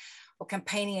headquarters or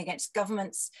campaigning against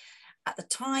governments, at the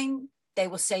time, they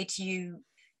will say to you,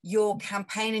 your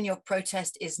campaign and your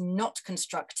protest is not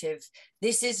constructive.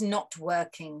 This is not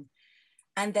working.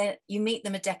 And then you meet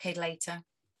them a decade later,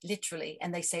 literally,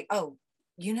 and they say, oh,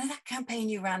 that campaign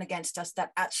you ran against us,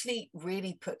 that actually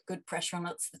really put good pressure on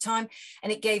us at the time.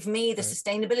 And it gave me, the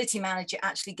sustainability manager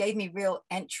actually gave me real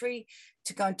entry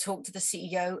to go and talk to the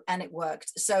CEO, and it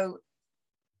worked. So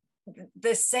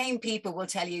the same people will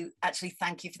tell you, actually,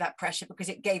 thank you for that pressure, because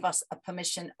it gave us a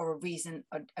permission or a reason,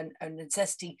 a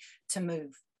necessity to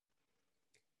move.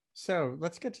 So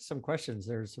let's get to some questions.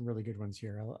 There's some really good ones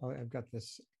here. I've got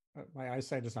this, my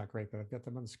eyesight is not great, but I've got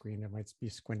them on the screen. I might be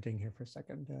squinting here for a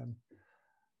second.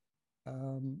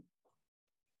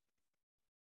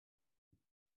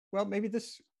 Well, maybe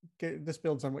this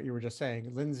builds on what you were just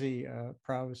saying. Lindsay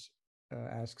Prowse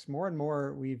asks, more and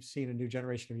more we've seen a new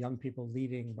generation of young people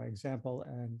leading by example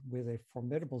and with a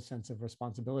formidable sense of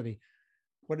responsibility.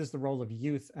 What is the role of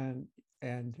youth and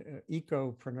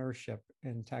ecopreneurship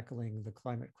in tackling the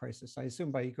climate crisis? I assume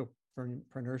by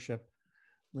ecopreneurship,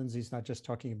 Lindsay's not just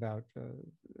talking about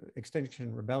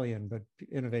Extinction Rebellion, but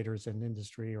innovators in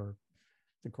industry or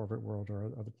the corporate world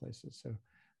or other places. So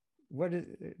what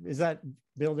is that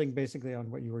building basically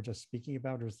on what you were just speaking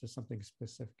about, or is there something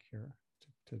specific here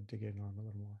to dig in on a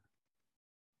little more?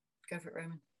 Go for it,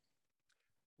 Roman.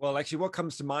 Well, actually, what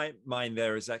comes to my mind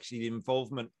there is actually the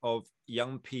involvement of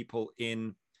young people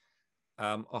in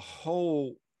a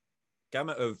whole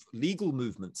gamut of legal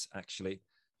movements, actually,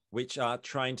 which are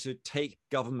trying to take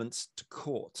governments to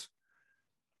court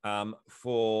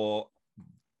for,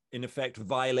 in effect,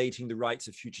 violating the rights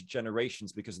of future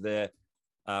generations because of their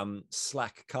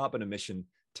slack carbon emission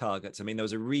targets. I mean, there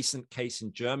was a recent case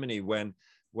in Germany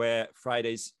where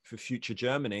Fridays for Future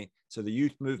Germany, so the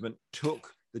youth movement,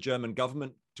 took the German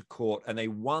government to court, and they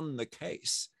won the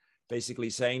case, basically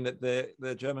saying that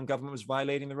the German government was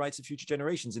violating the rights of future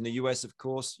generations. In the US, of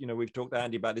course, we've talked to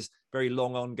Andy about this very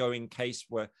long ongoing case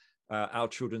where Our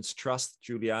Children's Trust,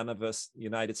 Juliana versus the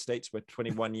United States, where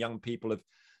 21 young people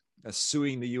are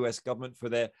suing the US government for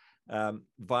their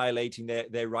violating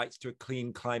their rights to a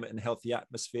clean climate and healthy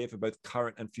atmosphere for both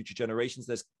current and future generations.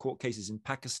 There's court cases in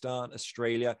Pakistan,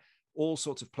 Australia, all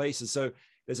sorts of places. So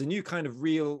there's a new kind of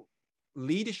real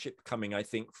leadership coming, I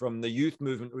think, from the youth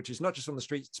movement, which is not just on the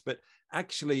streets, but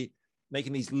actually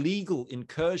making these legal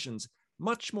incursions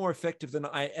much more effective than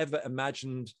I ever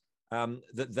imagined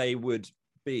that they would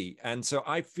be. And so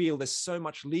I feel there's so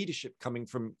much leadership coming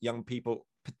from young people,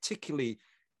 particularly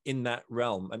in that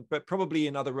realm, but probably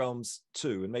in other realms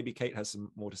too. And maybe Kate has some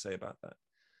more to say about that.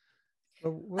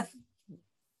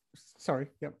 Sorry.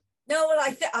 Yep. No,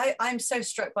 well, I'm so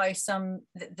struck by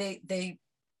the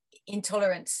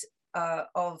intolerance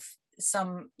of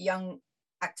some young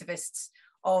activists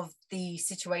of the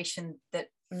situation that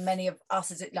many of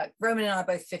us, like Roman and I are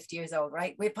both 50 years old,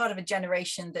 right? We're part of a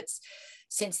generation that's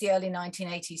since the early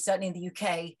 1980s, certainly in the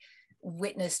UK,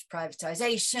 witnessed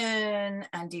privatization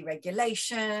and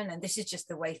deregulation. And this is just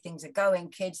the way things are going,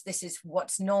 kids. This is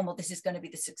what's normal. This is going to be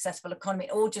the successful economy.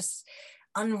 It all just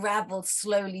unraveled,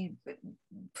 slowly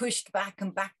pushed back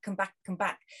and back and back and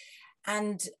back.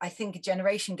 And I think a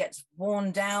generation gets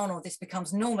worn down, or this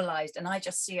becomes normalized. And I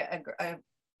just see a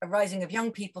rising of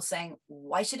young people saying,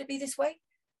 why should it be this way?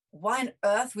 Why on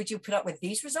earth would you put up with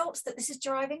these results that this is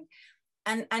driving?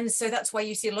 And so that's why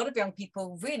you see a lot of young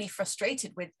people really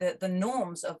frustrated with the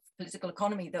norms of political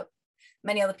economy that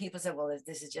many other people say, well,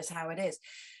 this is just how it is.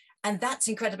 And that's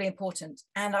incredibly important.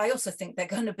 And I also think they're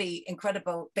going to be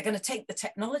incredible. They're going to take the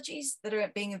technologies that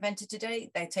are being invented today.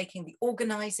 They're taking the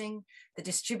organizing, the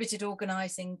distributed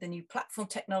organizing, the new platform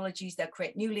technologies. They'll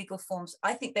create new legal forms.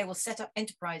 I think they will set up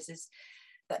enterprises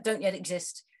that don't yet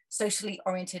exist, socially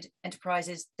oriented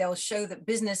enterprises. They'll show that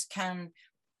business can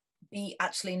be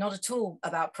actually not at all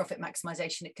about profit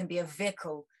maximization. It can be a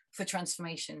vehicle for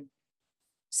transformation.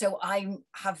 So I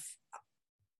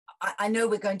know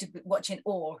we're going to watch in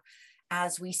awe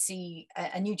as we see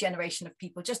a new generation of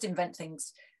people just invent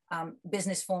things,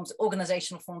 business forms,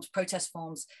 organizational forms, protest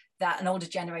forms that an older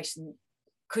generation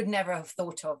could never have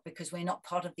thought of, because we're not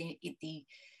part of the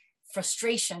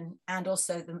frustration and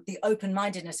also the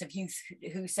open-mindedness of youth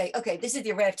who say, okay, this is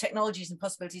the array of technologies and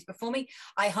possibilities before me.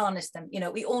 I harness them.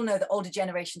 We all know that older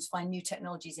generations find new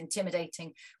technologies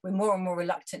intimidating. We're more and more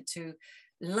reluctant to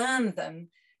learn them.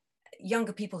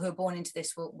 Younger people who are born into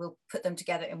this will put them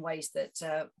together in ways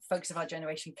that folks of our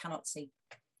generation cannot see.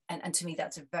 And to me,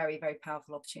 that's a very, very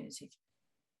powerful opportunity.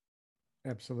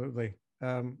 Absolutely.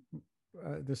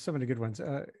 There's so many good ones.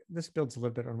 This builds a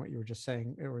little bit on what you were just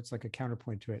saying, or it's like a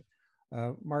counterpoint to it.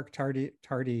 Mark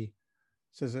Tardy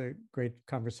says a great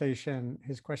conversation.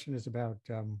 His question is about,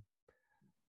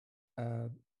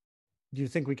 do you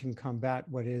think we can combat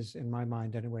what is, in my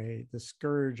mind anyway, the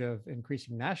scourge of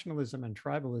increasing nationalism and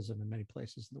tribalism in many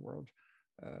places in the world,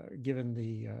 given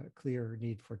the clear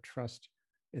need for trust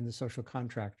in the social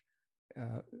contract,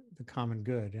 the common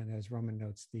good, and as Roman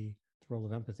notes, the role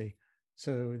of empathy.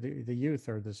 So the youth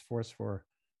are this force for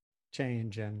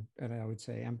change and I would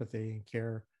say empathy and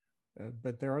care.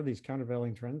 But there are these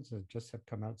countervailing trends that just have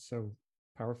come out so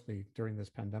powerfully during this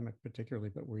pandemic, particularly,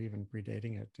 but we're even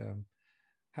predating it.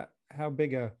 How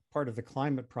big a part of the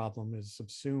climate problem is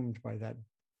subsumed by that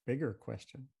bigger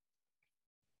question?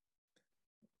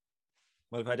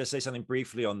 Well, if I just say something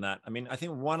briefly on that, I mean, I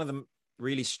think one of the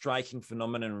really striking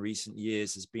phenomena in recent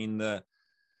years has been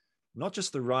not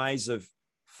just the rise of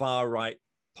far-right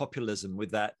populism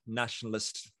with that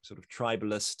nationalist, sort of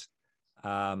tribalist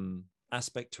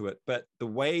aspect to it, but the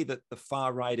way that the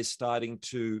far right is starting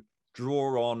to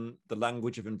draw on the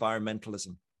language of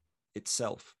environmentalism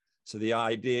itself. So the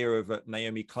idea of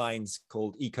Naomi Klein's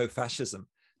called eco-fascism.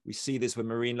 We see this with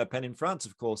Marine Le Pen in France,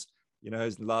 of course, in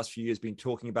the last few years been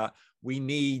talking about, we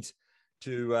need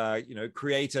to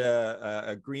create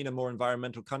a greener, more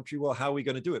environmental country. Well, how are we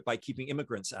going to do it? By keeping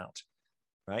immigrants out,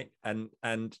 right?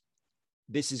 And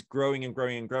this is growing and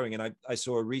growing and growing. And I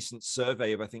saw a recent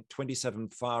survey of, I think, 27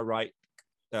 far-right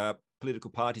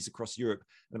political parties across Europe,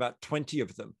 and about 20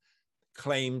 of them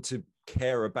claim to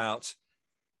care about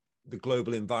the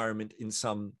global environment in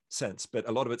some sense. But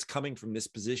a lot of it's coming from this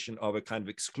position of a kind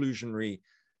of exclusionary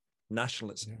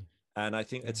nationalism. Yeah. And I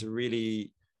think it's a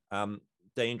really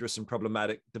dangerous and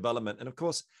problematic development. And of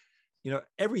course,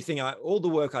 all the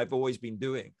work I've always been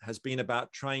doing has been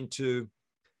about trying to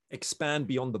expand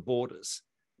beyond the borders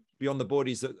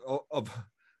of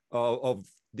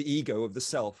the ego, of the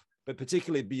self, but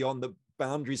particularly beyond the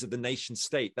boundaries of the nation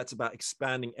state. That's about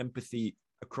expanding empathy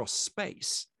across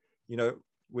space,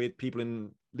 with people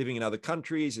living in other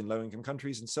countries, in low-income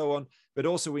countries and so on. But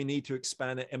also we need to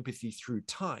expand empathy through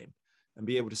time and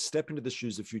be able to step into the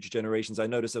shoes of future generations. I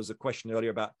noticed there was a question earlier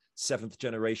about seventh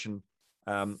generation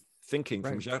thinking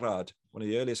from Gerard, one of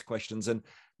the earliest questions. And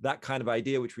that kind of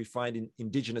idea, which we find in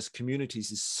indigenous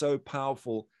communities, is so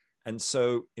powerful and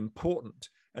so important.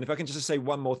 And if I can just say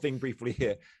one more thing briefly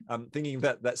here, thinking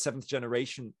that seventh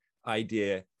generation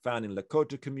idea found in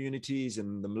Lakota communities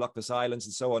and the Moluccas Islands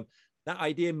and so on, that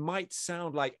idea might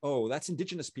sound like, oh, that's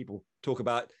indigenous people talk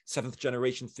about seventh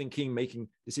generation thinking, making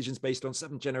decisions based on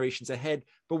 7 generations ahead.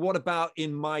 But what about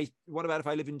if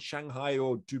I live in Shanghai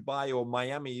or Dubai or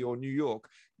Miami or New York?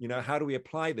 How do we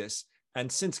apply this?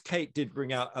 And since Kate did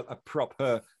bring out a prop,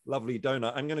 her lovely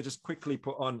donut, I'm going to just quickly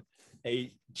put on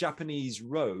a Japanese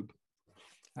robe.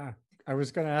 I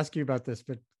was going to ask you about this,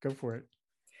 but go for it.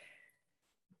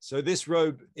 So this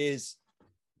robe is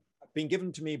being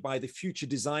given to me by the future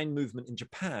design movement in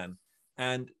Japan.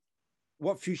 And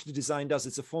what future design does,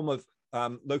 it's a form of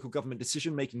local government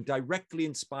decision-making directly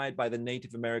inspired by the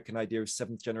Native American idea of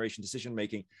seventh generation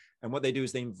decision-making. And what they do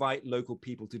is they invite local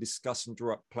people to discuss and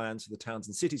draw up plans for the towns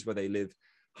and cities where they live.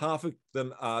 Half of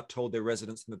them are told they're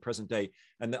residents in the present day,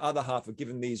 and the other half are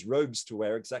given these robes to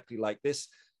wear exactly like this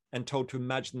and told to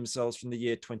imagine themselves from the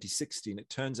year 2060. And it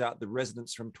turns out the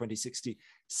residents from 2060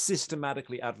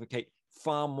 systematically advocate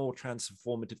far more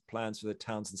transformative plans for their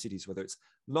towns and cities, whether it's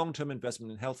long-term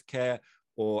investment in healthcare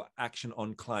or action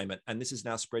on climate. And this is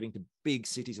now spreading to big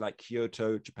cities like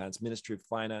Kyoto, Japan's Ministry of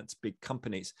Finance, big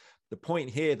companies. The point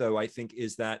here, though, I think,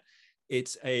 is that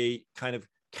it's a kind of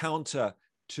counter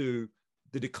to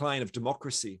the decline of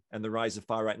democracy and the rise of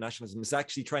far-right nationalism. It's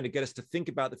actually trying to get us to think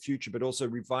about the future, but also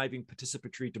reviving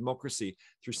participatory democracy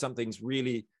through something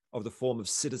really of the form of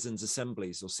citizens'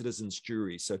 assemblies or citizens'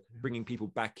 juries. So bringing people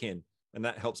back in, and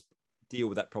that helps deal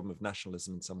with that problem of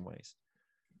nationalism in some ways.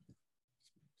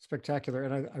 Spectacular.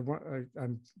 And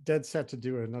I'm dead set to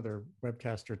do another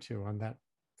webcast or two on that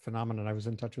phenomenon. I was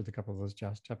in touch with a couple of those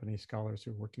Japanese scholars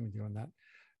who are working with you on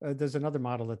that. There's another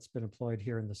model that's been employed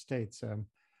here in the States.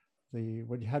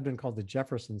 What had been called the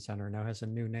Jefferson Center now has a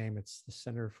new name. It's the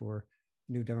Center for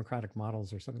New Democratic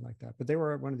Models or something like that. But they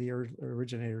were one of the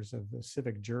originators of the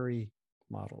civic jury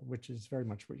model, which is very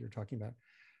much what you're talking about,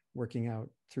 working out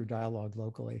through dialogue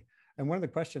locally. And one of the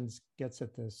questions gets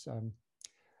at this,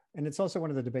 and it's also one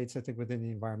of the debates, I think, within the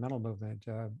environmental movement,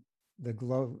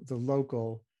 the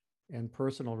local and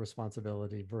personal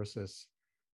responsibility versus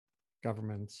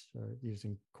governments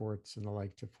using courts and the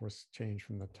like to force change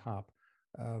from the top.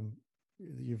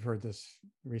 You've heard this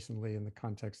recently in the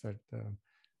context that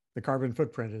the carbon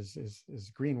footprint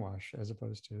is greenwash as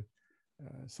opposed to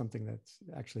something that's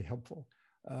actually helpful.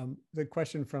 The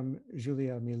question from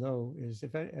Julia Milo is,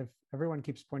 if everyone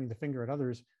keeps pointing the finger at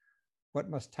others, what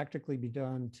must tactically be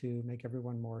done to make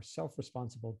everyone more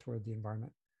self-responsible toward the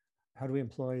environment? How do we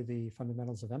employ the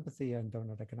fundamentals of empathy and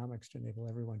donut economics to enable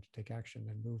everyone to take action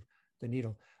and move the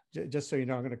needle? Just so you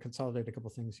know, I'm going to consolidate a couple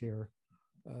of things here.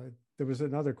 There was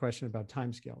another question about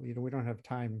timescale. We don't have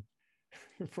time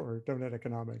for donut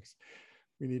economics.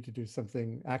 We need to do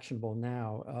something actionable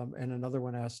now. And another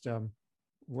one asked,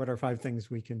 what are 5 things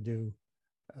we can do,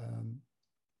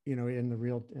 in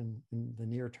the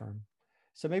near term?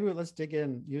 So maybe let's dig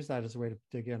in, use that as a way to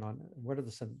dig in on what are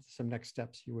some next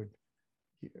steps you would,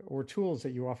 or tools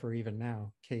that you offer even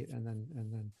now, Kate, and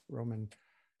then Roman,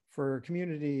 for a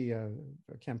community, a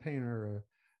campaigner,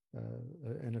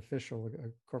 an official, a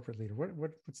corporate leader.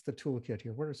 What's the toolkit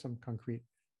here? What are some concrete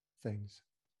things?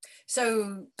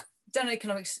 So Donut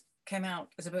Economics came out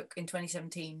as a book in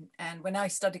 2017. And when I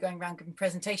started going around giving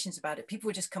presentations about it, people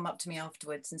would just come up to me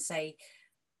afterwards and say,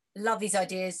 love these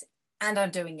ideas, and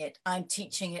I'm doing it. I'm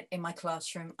teaching it in my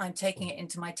classroom. I'm taking it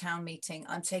into my town meeting.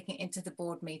 I'm taking it into the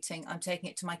board meeting. I'm taking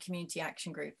it to my community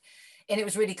action group. And it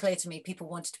was really clear to me people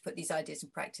wanted to put these ideas in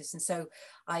practice. And so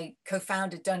I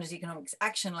co-founded Donut Economics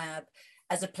Action Lab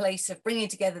as a place of bringing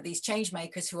together these change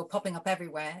makers who are popping up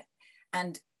everywhere,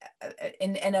 and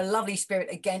in a lovely spirit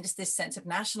against this sense of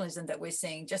nationalism that we're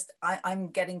seeing. I'm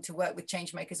getting to work with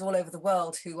change makers all over the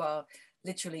world who are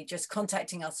literally just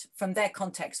contacting us from their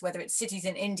context, whether it's cities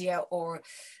in India or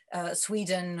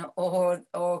Sweden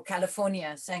or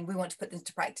California, saying we want to put this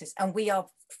into practice, and we are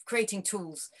creating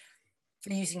tools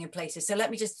for using in places. So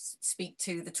let me just speak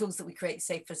to the tools that we create,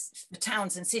 say for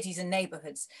towns and cities and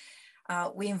neighborhoods.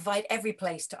 We invite every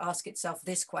place to ask itself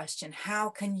this question: how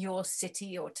can your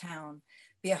city or town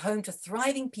be a home to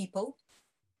thriving people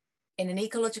in an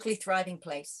ecologically thriving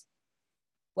place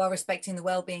while respecting the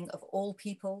well-being of all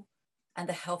people and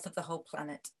the health of the whole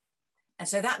planet? And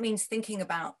so that means thinking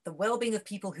about the well-being of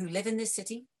people who live in this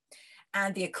city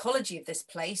and the ecology of this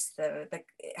place,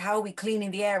 how are we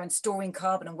cleaning the air and storing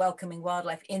carbon and welcoming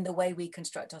wildlife in the way we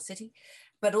construct our city,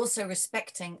 but also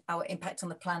respecting our impact on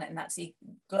the planet, and that's the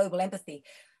global empathy.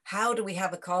 How do we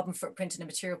have a carbon footprint and a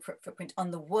material footprint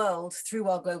on the world through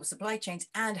our global supply chains,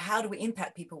 and how do we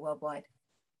impact people worldwide?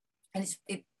 And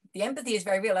the empathy is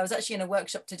very real. I was actually in a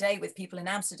workshop today with people in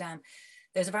Amsterdam.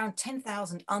 There's around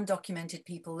 10,000 undocumented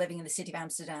people living in the city of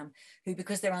Amsterdam who,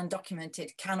 because they're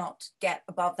undocumented, cannot get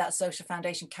above that social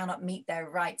foundation, cannot meet their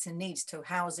rights and needs to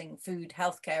housing, food,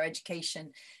 healthcare,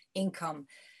 education, income.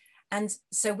 And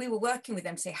so we were working with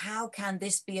them to say, how can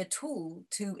this be a tool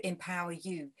to empower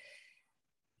you?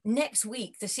 Next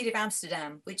week, the city of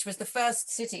Amsterdam, which was the first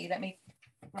city,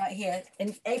 right here,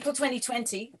 in April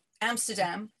 2020,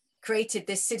 Amsterdam created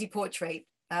this city portrait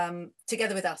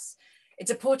together with us.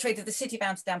 It's a portrait of the city of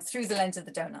Amsterdam through the lens of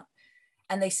the donut.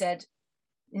 And they said,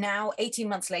 now, 18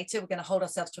 months later, we're going to hold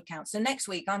ourselves to account. So next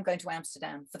week, I'm going to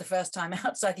Amsterdam for the first time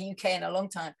outside the UK in a long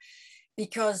time,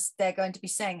 because they're going to be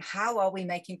saying, how are we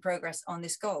making progress on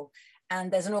this goal?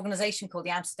 And there's an organization called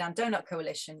the Amsterdam Donut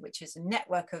Coalition, which is a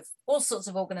network of all sorts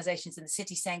of organizations in the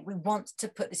city saying, we want to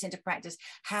put this into practice.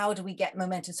 How do we get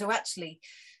momentum? So actually,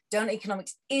 donut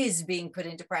economics is being put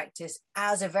into practice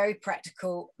as a very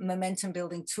practical momentum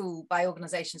building tool by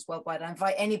organizations worldwide. I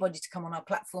invite anybody to come on our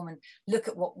platform and look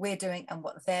at what we're doing and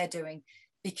what they're doing,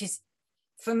 because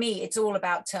for me, it's all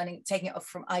about taking it off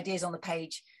from ideas on the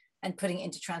page and putting it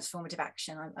into transformative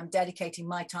action. I'm dedicating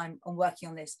my time on working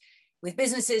on this. With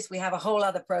businesses, we have a whole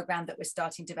other program that we're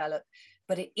starting to develop,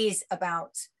 but it is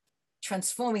about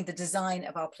transforming the design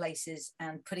of our places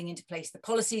and putting into place the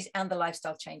policies and the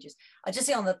lifestyle changes. I just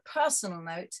say on the personal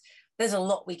note, there's a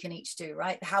lot we can each do,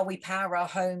 right? How we power our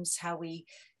homes, how we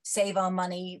save our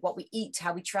money, what we eat,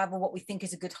 how we travel, what we think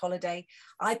is a good holiday.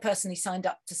 I personally signed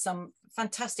up to some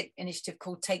fantastic initiative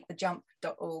called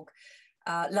takethejump.org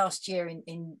last year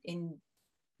in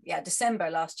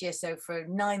December last year, so for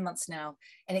 9 months now.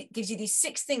 And it gives you these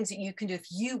 6 things that you can do if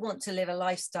you want to live a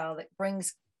lifestyle that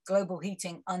brings global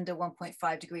heating under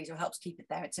 1.5 degrees or helps keep it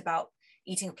there. It's about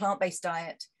eating a plant-based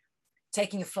diet,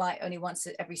 taking a flight only once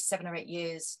every 7 or 8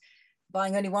 years,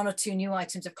 buying only 1 or 2 new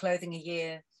items of clothing a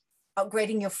year,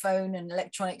 upgrading your phone and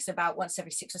electronics about once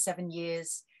every 6 or 7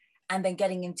 years, and then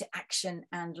getting into action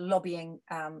and lobbying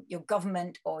your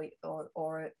government or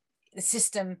the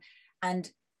system,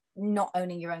 and not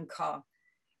owning your own car.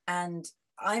 And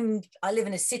I live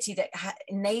in a city that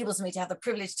enables me to have the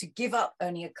privilege to give up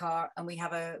owning a car, and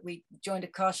we joined a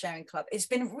car sharing club. It's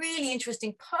been a really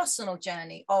interesting personal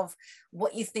journey of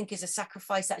what you think is a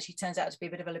sacrifice actually turns out to be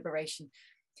a bit of a liberation.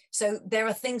 So there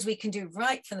are things we can do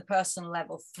right from the personal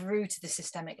level through to the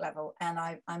systemic level, and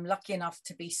I'm lucky enough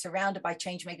to be surrounded by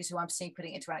change makers who I'm seeing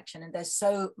putting into action, and there's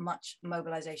so much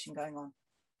mobilization going on.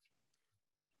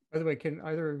 By the way, can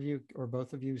either of you or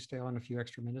both of you stay on a few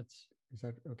extra minutes? Is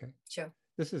that okay? Sure.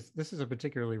 This is a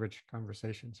particularly rich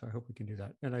conversation, so I hope we can do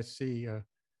that. And I see a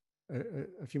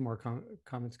few more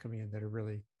comments coming in that are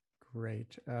really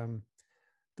great. The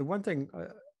one thing,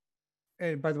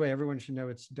 and by the way, everyone should know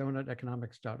it's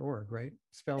donuteconomics.org, right?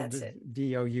 Spelled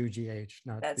D-O-U-G-H,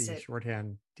 not That's the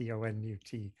shorthand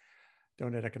D-O-N-U-T.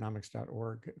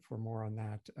 Donuteconomics.org for more on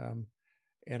that.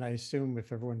 And I assume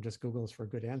if everyone just Googles for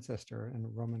Good Ancestor and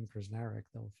Roman Krznaric,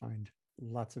 they'll find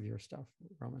lots of your stuff,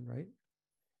 Roman, right?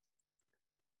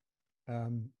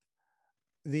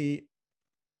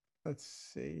 Let's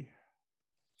see.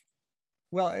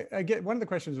 Well, I get one of the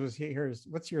questions was here is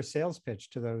what's your sales pitch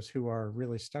to those who are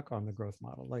really stuck on the growth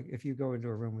model? Like if you go into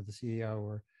a room with the CEO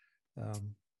or a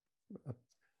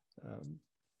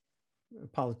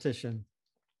politician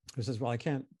who says, well, I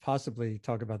can't possibly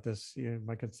talk about this,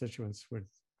 my constituents would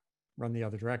run the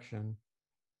other direction.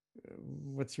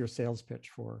 What's your sales pitch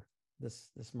for this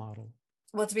model?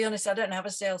 Well, to be honest, I don't have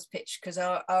a sales pitch because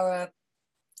our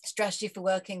strategy for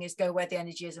working is go where the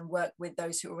energy is and work with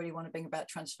those who already want to bring about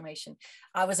transformation.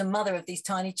 I was a mother of these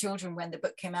tiny children when the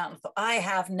book came out and thought, I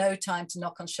have no time to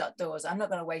knock on shut doors. I'm not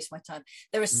going to waste my time.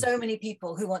 There are so many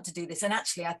people who want to do this. And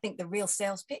actually, I think the real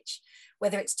sales pitch,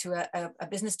 whether it's to a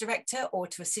business director or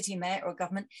to a city mayor or a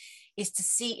government, is to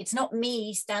see, it's not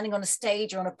me standing on a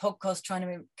stage or on a podcast trying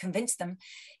to convince them.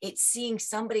 It's seeing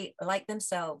somebody like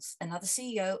themselves, another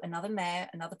CEO, another mayor,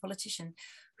 another politician,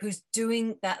 who's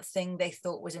doing that thing they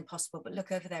thought was impossible, but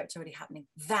look over there, it's already happening.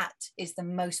 That is the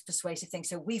most persuasive thing.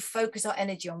 So we focus our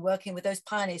energy on working with those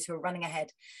pioneers who are running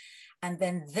ahead, and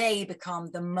then they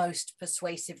become the most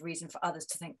persuasive reason for others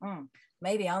to think,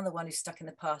 maybe I'm the one who's stuck in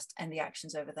the past and the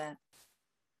action's over there.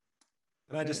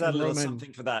 Can I just add a little Roman,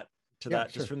 something for that,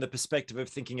 just from the perspective of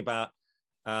thinking about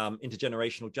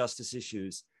intergenerational justice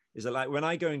issues, is that like when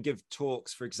I go and give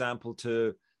talks, for example,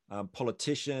 to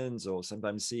politicians or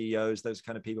sometimes CEOs, those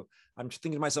kind of people, I'm just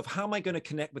thinking to myself, how am I going to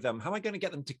connect with them? How am I going to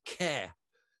get them to care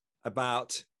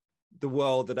about the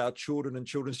world that our children and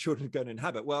children's children are going to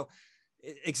inhabit? Well,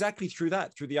 exactly through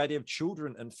that, through the idea of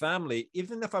children and family.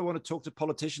 Even if I want to talk to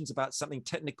politicians about something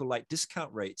technical like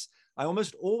discount rates, I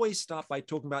almost always start by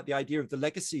talking about the idea of the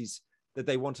legacies that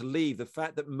they want to leave, the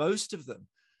fact that most of them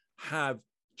have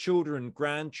children,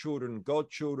 grandchildren,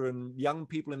 godchildren, young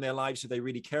people in their lives who they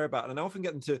really care about. And I often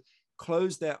get them to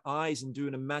close their eyes and do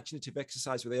an imaginative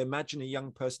exercise where they imagine a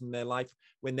young person in their life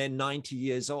when they're 90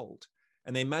 years old.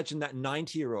 And they imagine that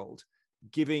 90-year-old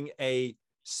giving a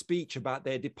speech about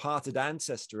their departed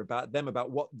ancestor, about them, about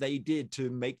what they did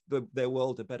to make their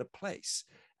world a better place.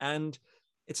 And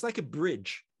it's like a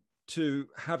bridge to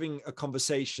having a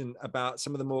conversation about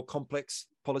some of the more complex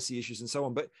policy issues and so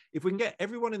on. But if we can get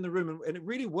everyone in the room, and it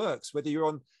really works,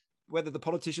 whether the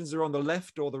politicians are on the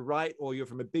left or the right, or you're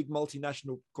from a big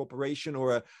multinational corporation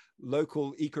or a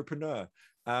local ecopreneur,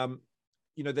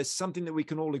 there's something that we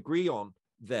can all agree on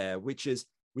there, which is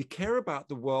we care about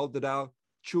the world that our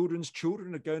children's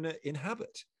children are going to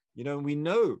inhabit. And we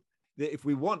know that if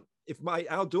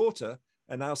our daughter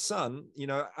and our son,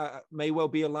 may well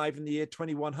be alive in the year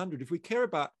 2100. If we care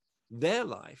about their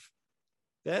lives,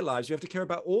 we have to care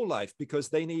about all life, because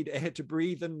they need air to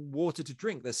breathe and water to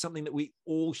drink. There's something that we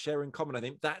all share in common. I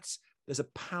think there's a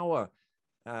power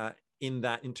in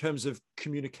that, in terms of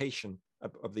communication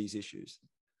of these issues.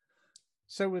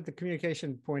 So with the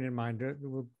communication point in mind,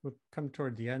 we'll come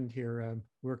toward the end here.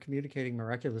 We're communicating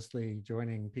miraculously,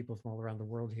 joining people from all around the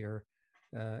world here,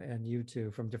 and you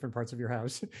two from different parts of your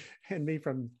house, and me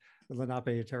from the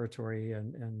Lenape territory,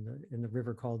 and in the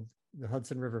river called the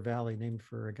Hudson River Valley, named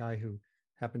for a guy who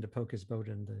happened to poke his boat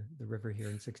in the river here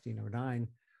in 1609,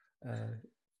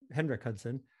 Hendrik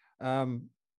Hudson.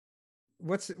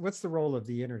 What's the role of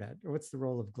the internet? What's the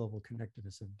role of global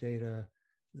connectedness, of data,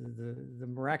 the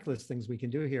miraculous things we can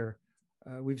do here?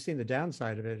 We've seen the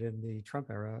downside of it in the Trump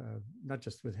era, not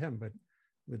just with him, but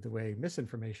with the way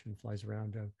misinformation flies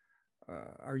around.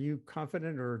 Are you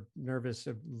confident or nervous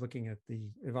of looking at the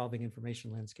evolving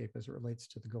information landscape as it relates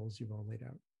to the goals you've all laid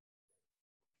out?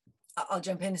 I'll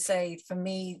jump in and say, for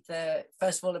me,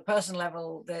 first of all, at a personal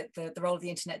level, the role of the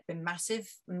internet has been massive.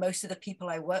 Most of the people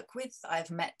I work with, I've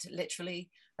met literally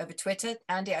over Twitter.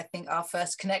 Andy, I think our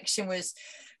first connection was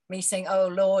me saying, oh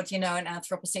Lord, an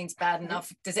Anthropocene's bad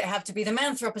enough. Does it have to be the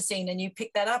Manthropocene? And you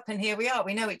pick that up and here we are,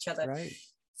 we know each other. Right.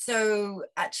 So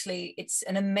actually, it's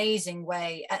an amazing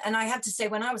way. And I have to say,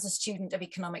 when I was a student of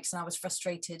economics and I was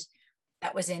frustrated,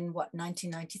 that was in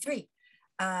 1993.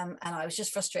 And I was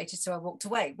just frustrated, so I walked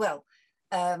away. Well,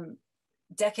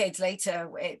 decades later,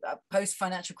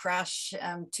 post-financial crash,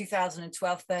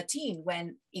 2012-13,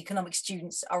 when economics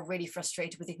students are really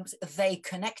frustrated with economics, they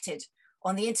connected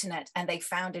on the internet and they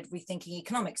founded Rethinking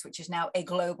Economics, which is now a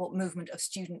global movement of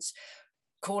students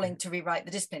calling to rewrite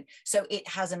the discipline. So it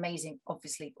has amazing,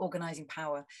 obviously, organizing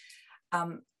power.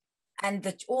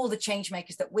 And all the change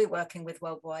makers that we're working with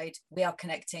worldwide, we are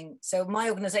connecting. So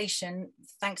my organization,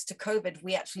 thanks to COVID,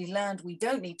 we actually learned we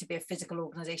don't need to be a physical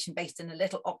organization based in a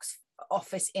little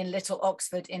office in Little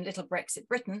Oxford, in Little Brexit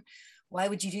Britain. Why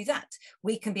would you do that?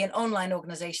 We can be an online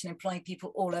organization employing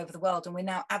people all over the world. And we're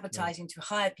now advertising to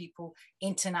hire people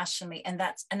internationally. And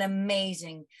that's an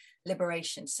amazing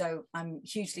liberation. So I'm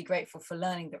hugely grateful for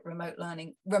learning that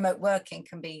remote working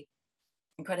can be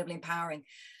incredibly empowering.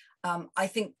 I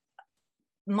think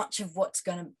much of what's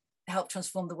going to help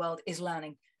transform the world is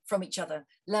learning from each other,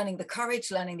 learning the courage,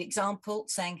 learning the example,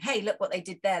 saying, hey, look what they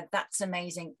did there. That's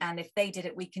amazing. And if they did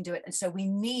it, we can do it. And so we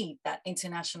need that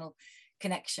international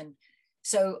connection.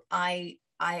 So I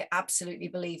absolutely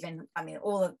believe in,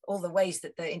 all the ways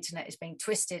that the internet is being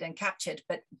twisted and captured,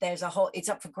 but it's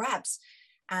up for grabs.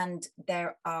 And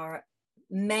there are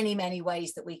many, many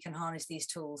ways that we can harness these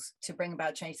tools to bring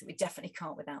about change that we definitely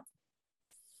can't without.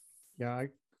 Yeah,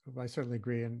 I certainly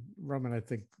agree. And Roman, I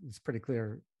think it's pretty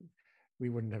clear we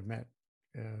wouldn't have met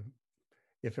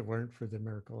if it weren't for the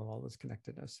miracle of all this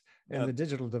connectedness. And the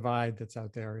digital divide that's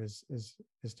out there is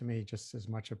to me just as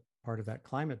much a part of that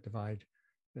climate divide.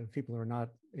 People who are not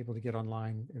able to get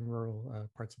online in rural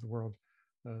parts of the world,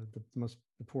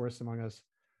 the poorest among us.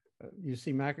 You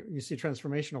see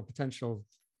transformational potential.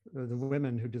 The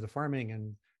women who do the farming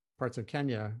in parts of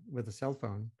Kenya with a cell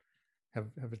phone have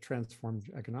a transformed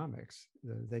economics.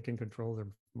 They can control their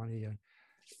money.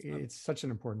 It's such an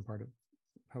important part of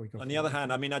how we go. On the other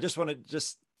hand, I mean, I just want to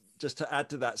just to add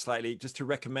to that slightly, just to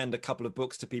recommend a couple of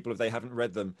books to people if they haven't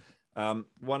read them.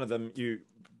 One of them you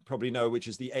probably know, which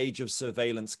is The Age of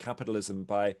Surveillance Capitalism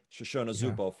by Shoshana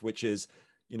Zuboff, which is,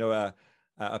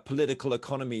 a political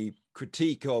economy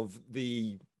critique of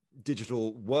the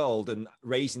digital world and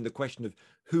raising the question of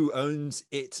who owns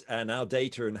it and our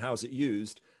data and how's it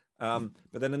used. But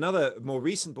then another more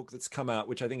recent book that's come out,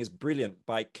 which I think is brilliant,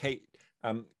 by Kate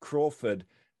Crawford,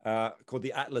 called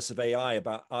The Atlas of AI,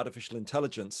 about artificial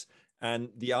intelligence. And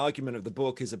the argument of the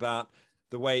book is about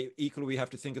the way equally we have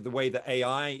to think of the way that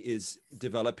AI is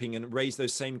developing and raise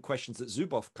those same questions that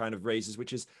Zuboff kind of raises,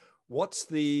 which is what's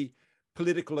the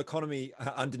political economy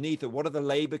underneath it? What are the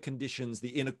labor conditions,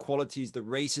 the inequalities, the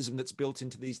racism that's built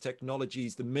into these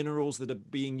technologies, the minerals that are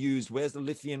being used? Where's the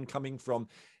lithium coming from?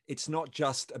 It's not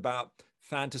just about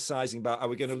fantasizing about, are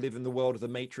we going to live in the world of the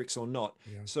Matrix or not?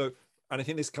 Yeah. So, and I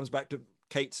think this comes back to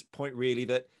Kate's point really,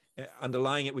 that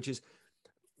underlying it, which is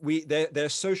there are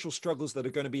social struggles that are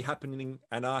going to be happening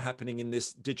and are happening in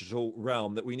this digital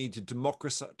realm, that we need to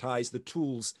democratize the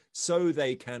tools so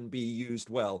they can be used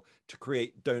well to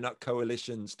create donut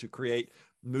coalitions, to create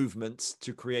movements,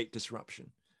 to create disruption.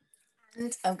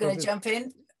 And I'm going to jump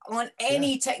in. On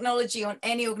any technology, on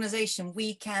any organization,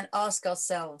 we can ask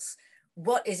ourselves,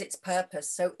 what is its purpose?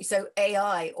 So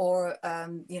AI or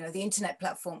the internet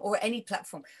platform or any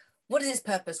platform, what is its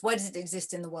purpose? Why does it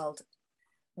exist in the world?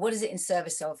 What is it in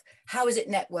service of? How is it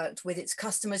networked with its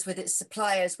customers, with its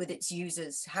suppliers, with its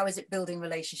users? How is it building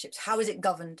relationships? How is it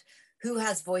governed? Who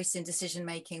has voice in decision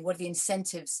making? What are the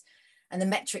incentives and the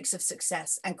metrics of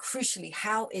success? And crucially,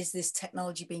 how is this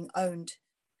technology being owned?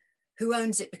 Who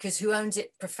owns it? Because who owns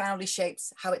it profoundly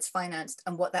shapes how it's financed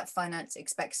and what that finance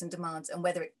expects and demands, and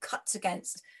whether it cuts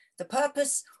against the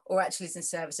purpose or actually is in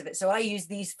service of it. So I use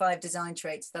these 5 design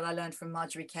traits that I learned from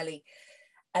Marjorie Kelly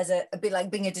as a bit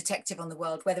like being a detective on the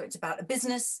world, whether it's about a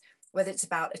business, whether it's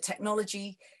about a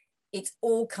technology, it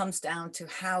all comes down to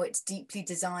how it's deeply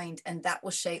designed, and that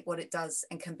will shape what it does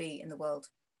and can be in the world.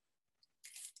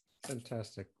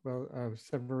 Fantastic. Well,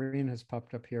 Severine has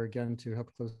popped up here again to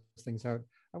help close things out.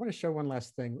 I want to show one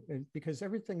last thing, because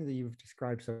everything that you've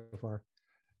described so far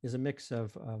is a mix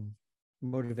of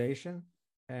motivation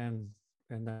and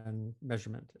then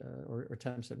measurement or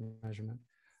attempts at measurement.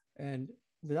 And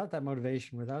without that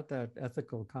motivation, without that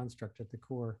ethical construct at the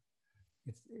core,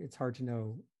 it's hard to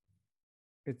know.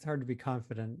 It's hard to be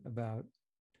confident about.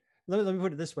 Let me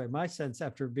put it this way. My sense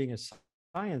after being a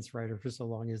science writer for so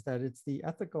long is that it's the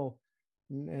ethical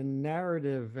and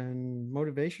narrative and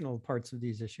motivational parts of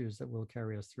these issues that will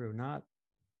carry us through, not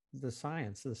the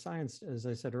science. The science, as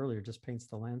I said earlier, just paints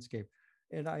the landscape.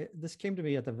 And this came to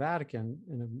me at the Vatican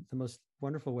in the most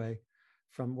wonderful way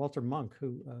from Walter Munk,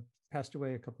 who passed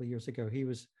away a couple of years ago. He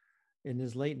was in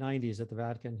his late 90s at the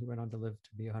Vatican. He went on to live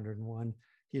to be 101.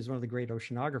 He is one of the great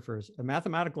oceanographers, a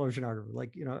mathematical oceanographer,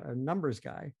 like, a numbers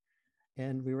guy.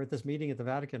 And we were at this meeting at the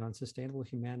Vatican on sustainable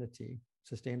humanity,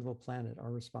 sustainable planet,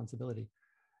 our responsibility.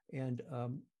 And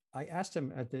I asked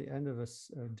him at the end of a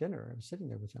dinner, I was sitting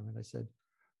there with him, and I said,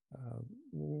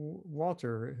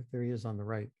 Walter, there he is on the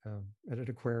right, at an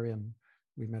aquarium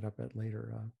we met up at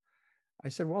later. I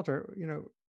said, Walter,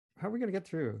 how are we going to get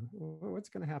through? What's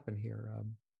going to happen here?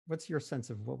 What's your sense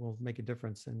of what will make a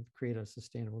difference and create a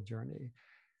sustainable journey?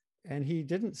 And he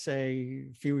didn't say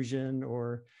fusion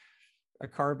or a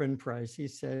carbon price. He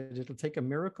said, it'll take a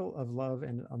miracle of love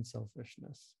and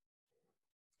unselfishness.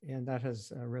 And that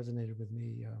has resonated with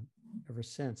me ever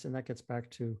since. And that gets back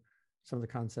to some of the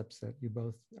concepts that you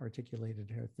both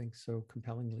articulated, I think, so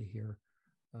compellingly here.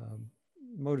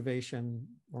 Motivation,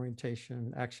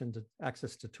 orientation,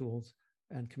 access to tools,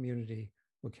 and community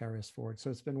will carry us forward. So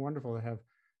it's been wonderful to have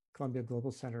Columbia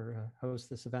Global Center host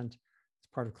this event. It's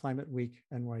part of Climate Week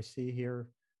NYC here.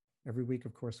 Every week,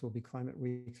 of course, will be Climate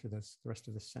Week for the rest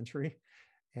of this century.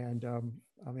 And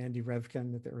I'm Andy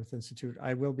Revkin at the Earth Institute.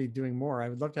 I will be doing more. I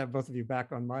would love to have both of you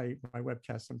back on my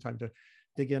webcast sometime to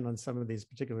dig in on some of these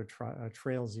particular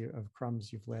trails of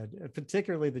crumbs you've led,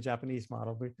 particularly the Japanese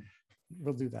model.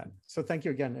 we'll do that. So thank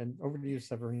you again, and over to you,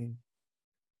 Séverine.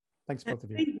 Thanks, both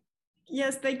of you.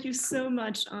 Yes, thank you so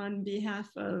much on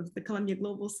behalf of the Columbia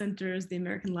Global Centers, the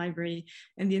American Library,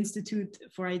 and the Institute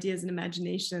for Ideas and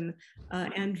Imagination,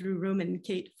 Andrew, Roman, and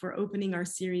Kate, for opening our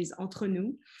series Entre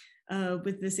Nous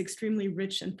with this extremely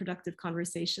rich and productive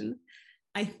conversation.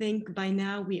 I think by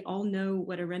now we all know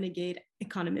what a renegade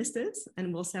economist is,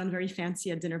 and will sound very fancy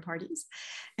at dinner parties,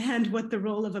 and what the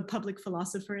role of a public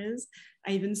philosopher is.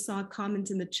 I even saw a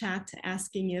comment in the chat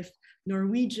asking if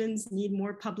Norwegians need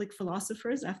more public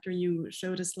philosophers after you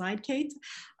showed a slide, Kate.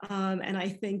 And I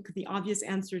think the obvious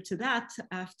answer to that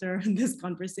after this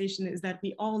conversation is that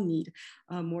we all need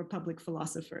more public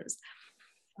philosophers.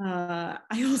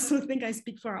 I also think I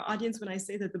speak for our audience when I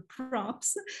say that the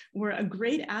props were a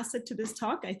great asset to this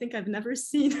talk. I think I've never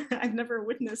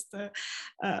witnessed a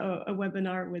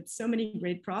webinar with so many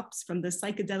great props, from the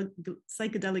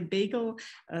psychedelic bagel,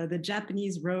 the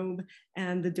Japanese robe,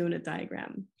 and the donut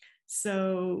diagram.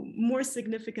 So more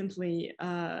significantly,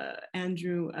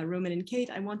 Andrew, Roman, and Kate,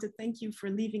 I want to thank you for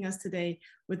leaving us today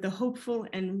with the hopeful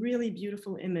and really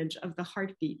beautiful image of the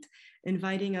heartbeat,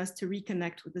 inviting us to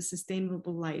reconnect with a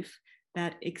sustainable life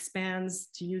that expands,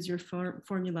 to use your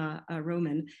formula,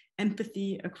 Roman,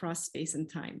 empathy across space and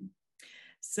time.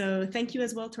 So thank you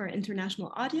as well to our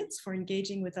international audience for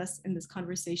engaging with us in this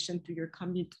conversation through your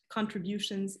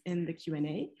contributions in the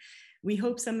Q&A. We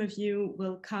hope some of you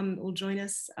will join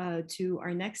us to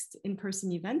our next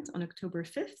in-person event on October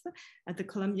 5th at the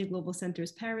Columbia Global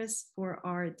Centers Paris for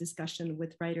our discussion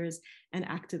with writers and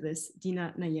activists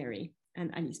Dina Nayeri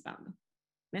and Alice Barbe.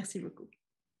 Merci beaucoup.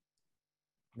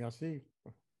 Merci.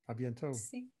 À bientôt.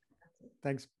 Merci.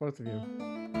 Thanks, both of you.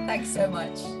 Thanks so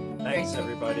much. Thanks,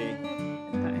 everybody.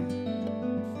 Bye.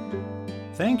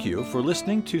 Thank you for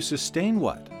listening to Sustain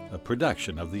What?, a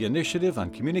production of the Initiative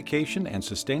on Communication and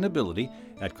Sustainability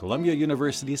at Columbia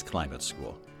University's Climate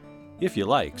School. If you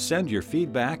like, send your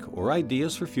feedback or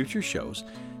ideas for future shows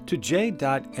to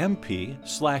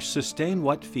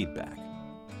j.mp/sustainwhatfeedback.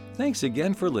 Thanks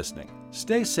again for listening.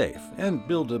 Stay safe and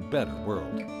build a better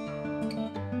world.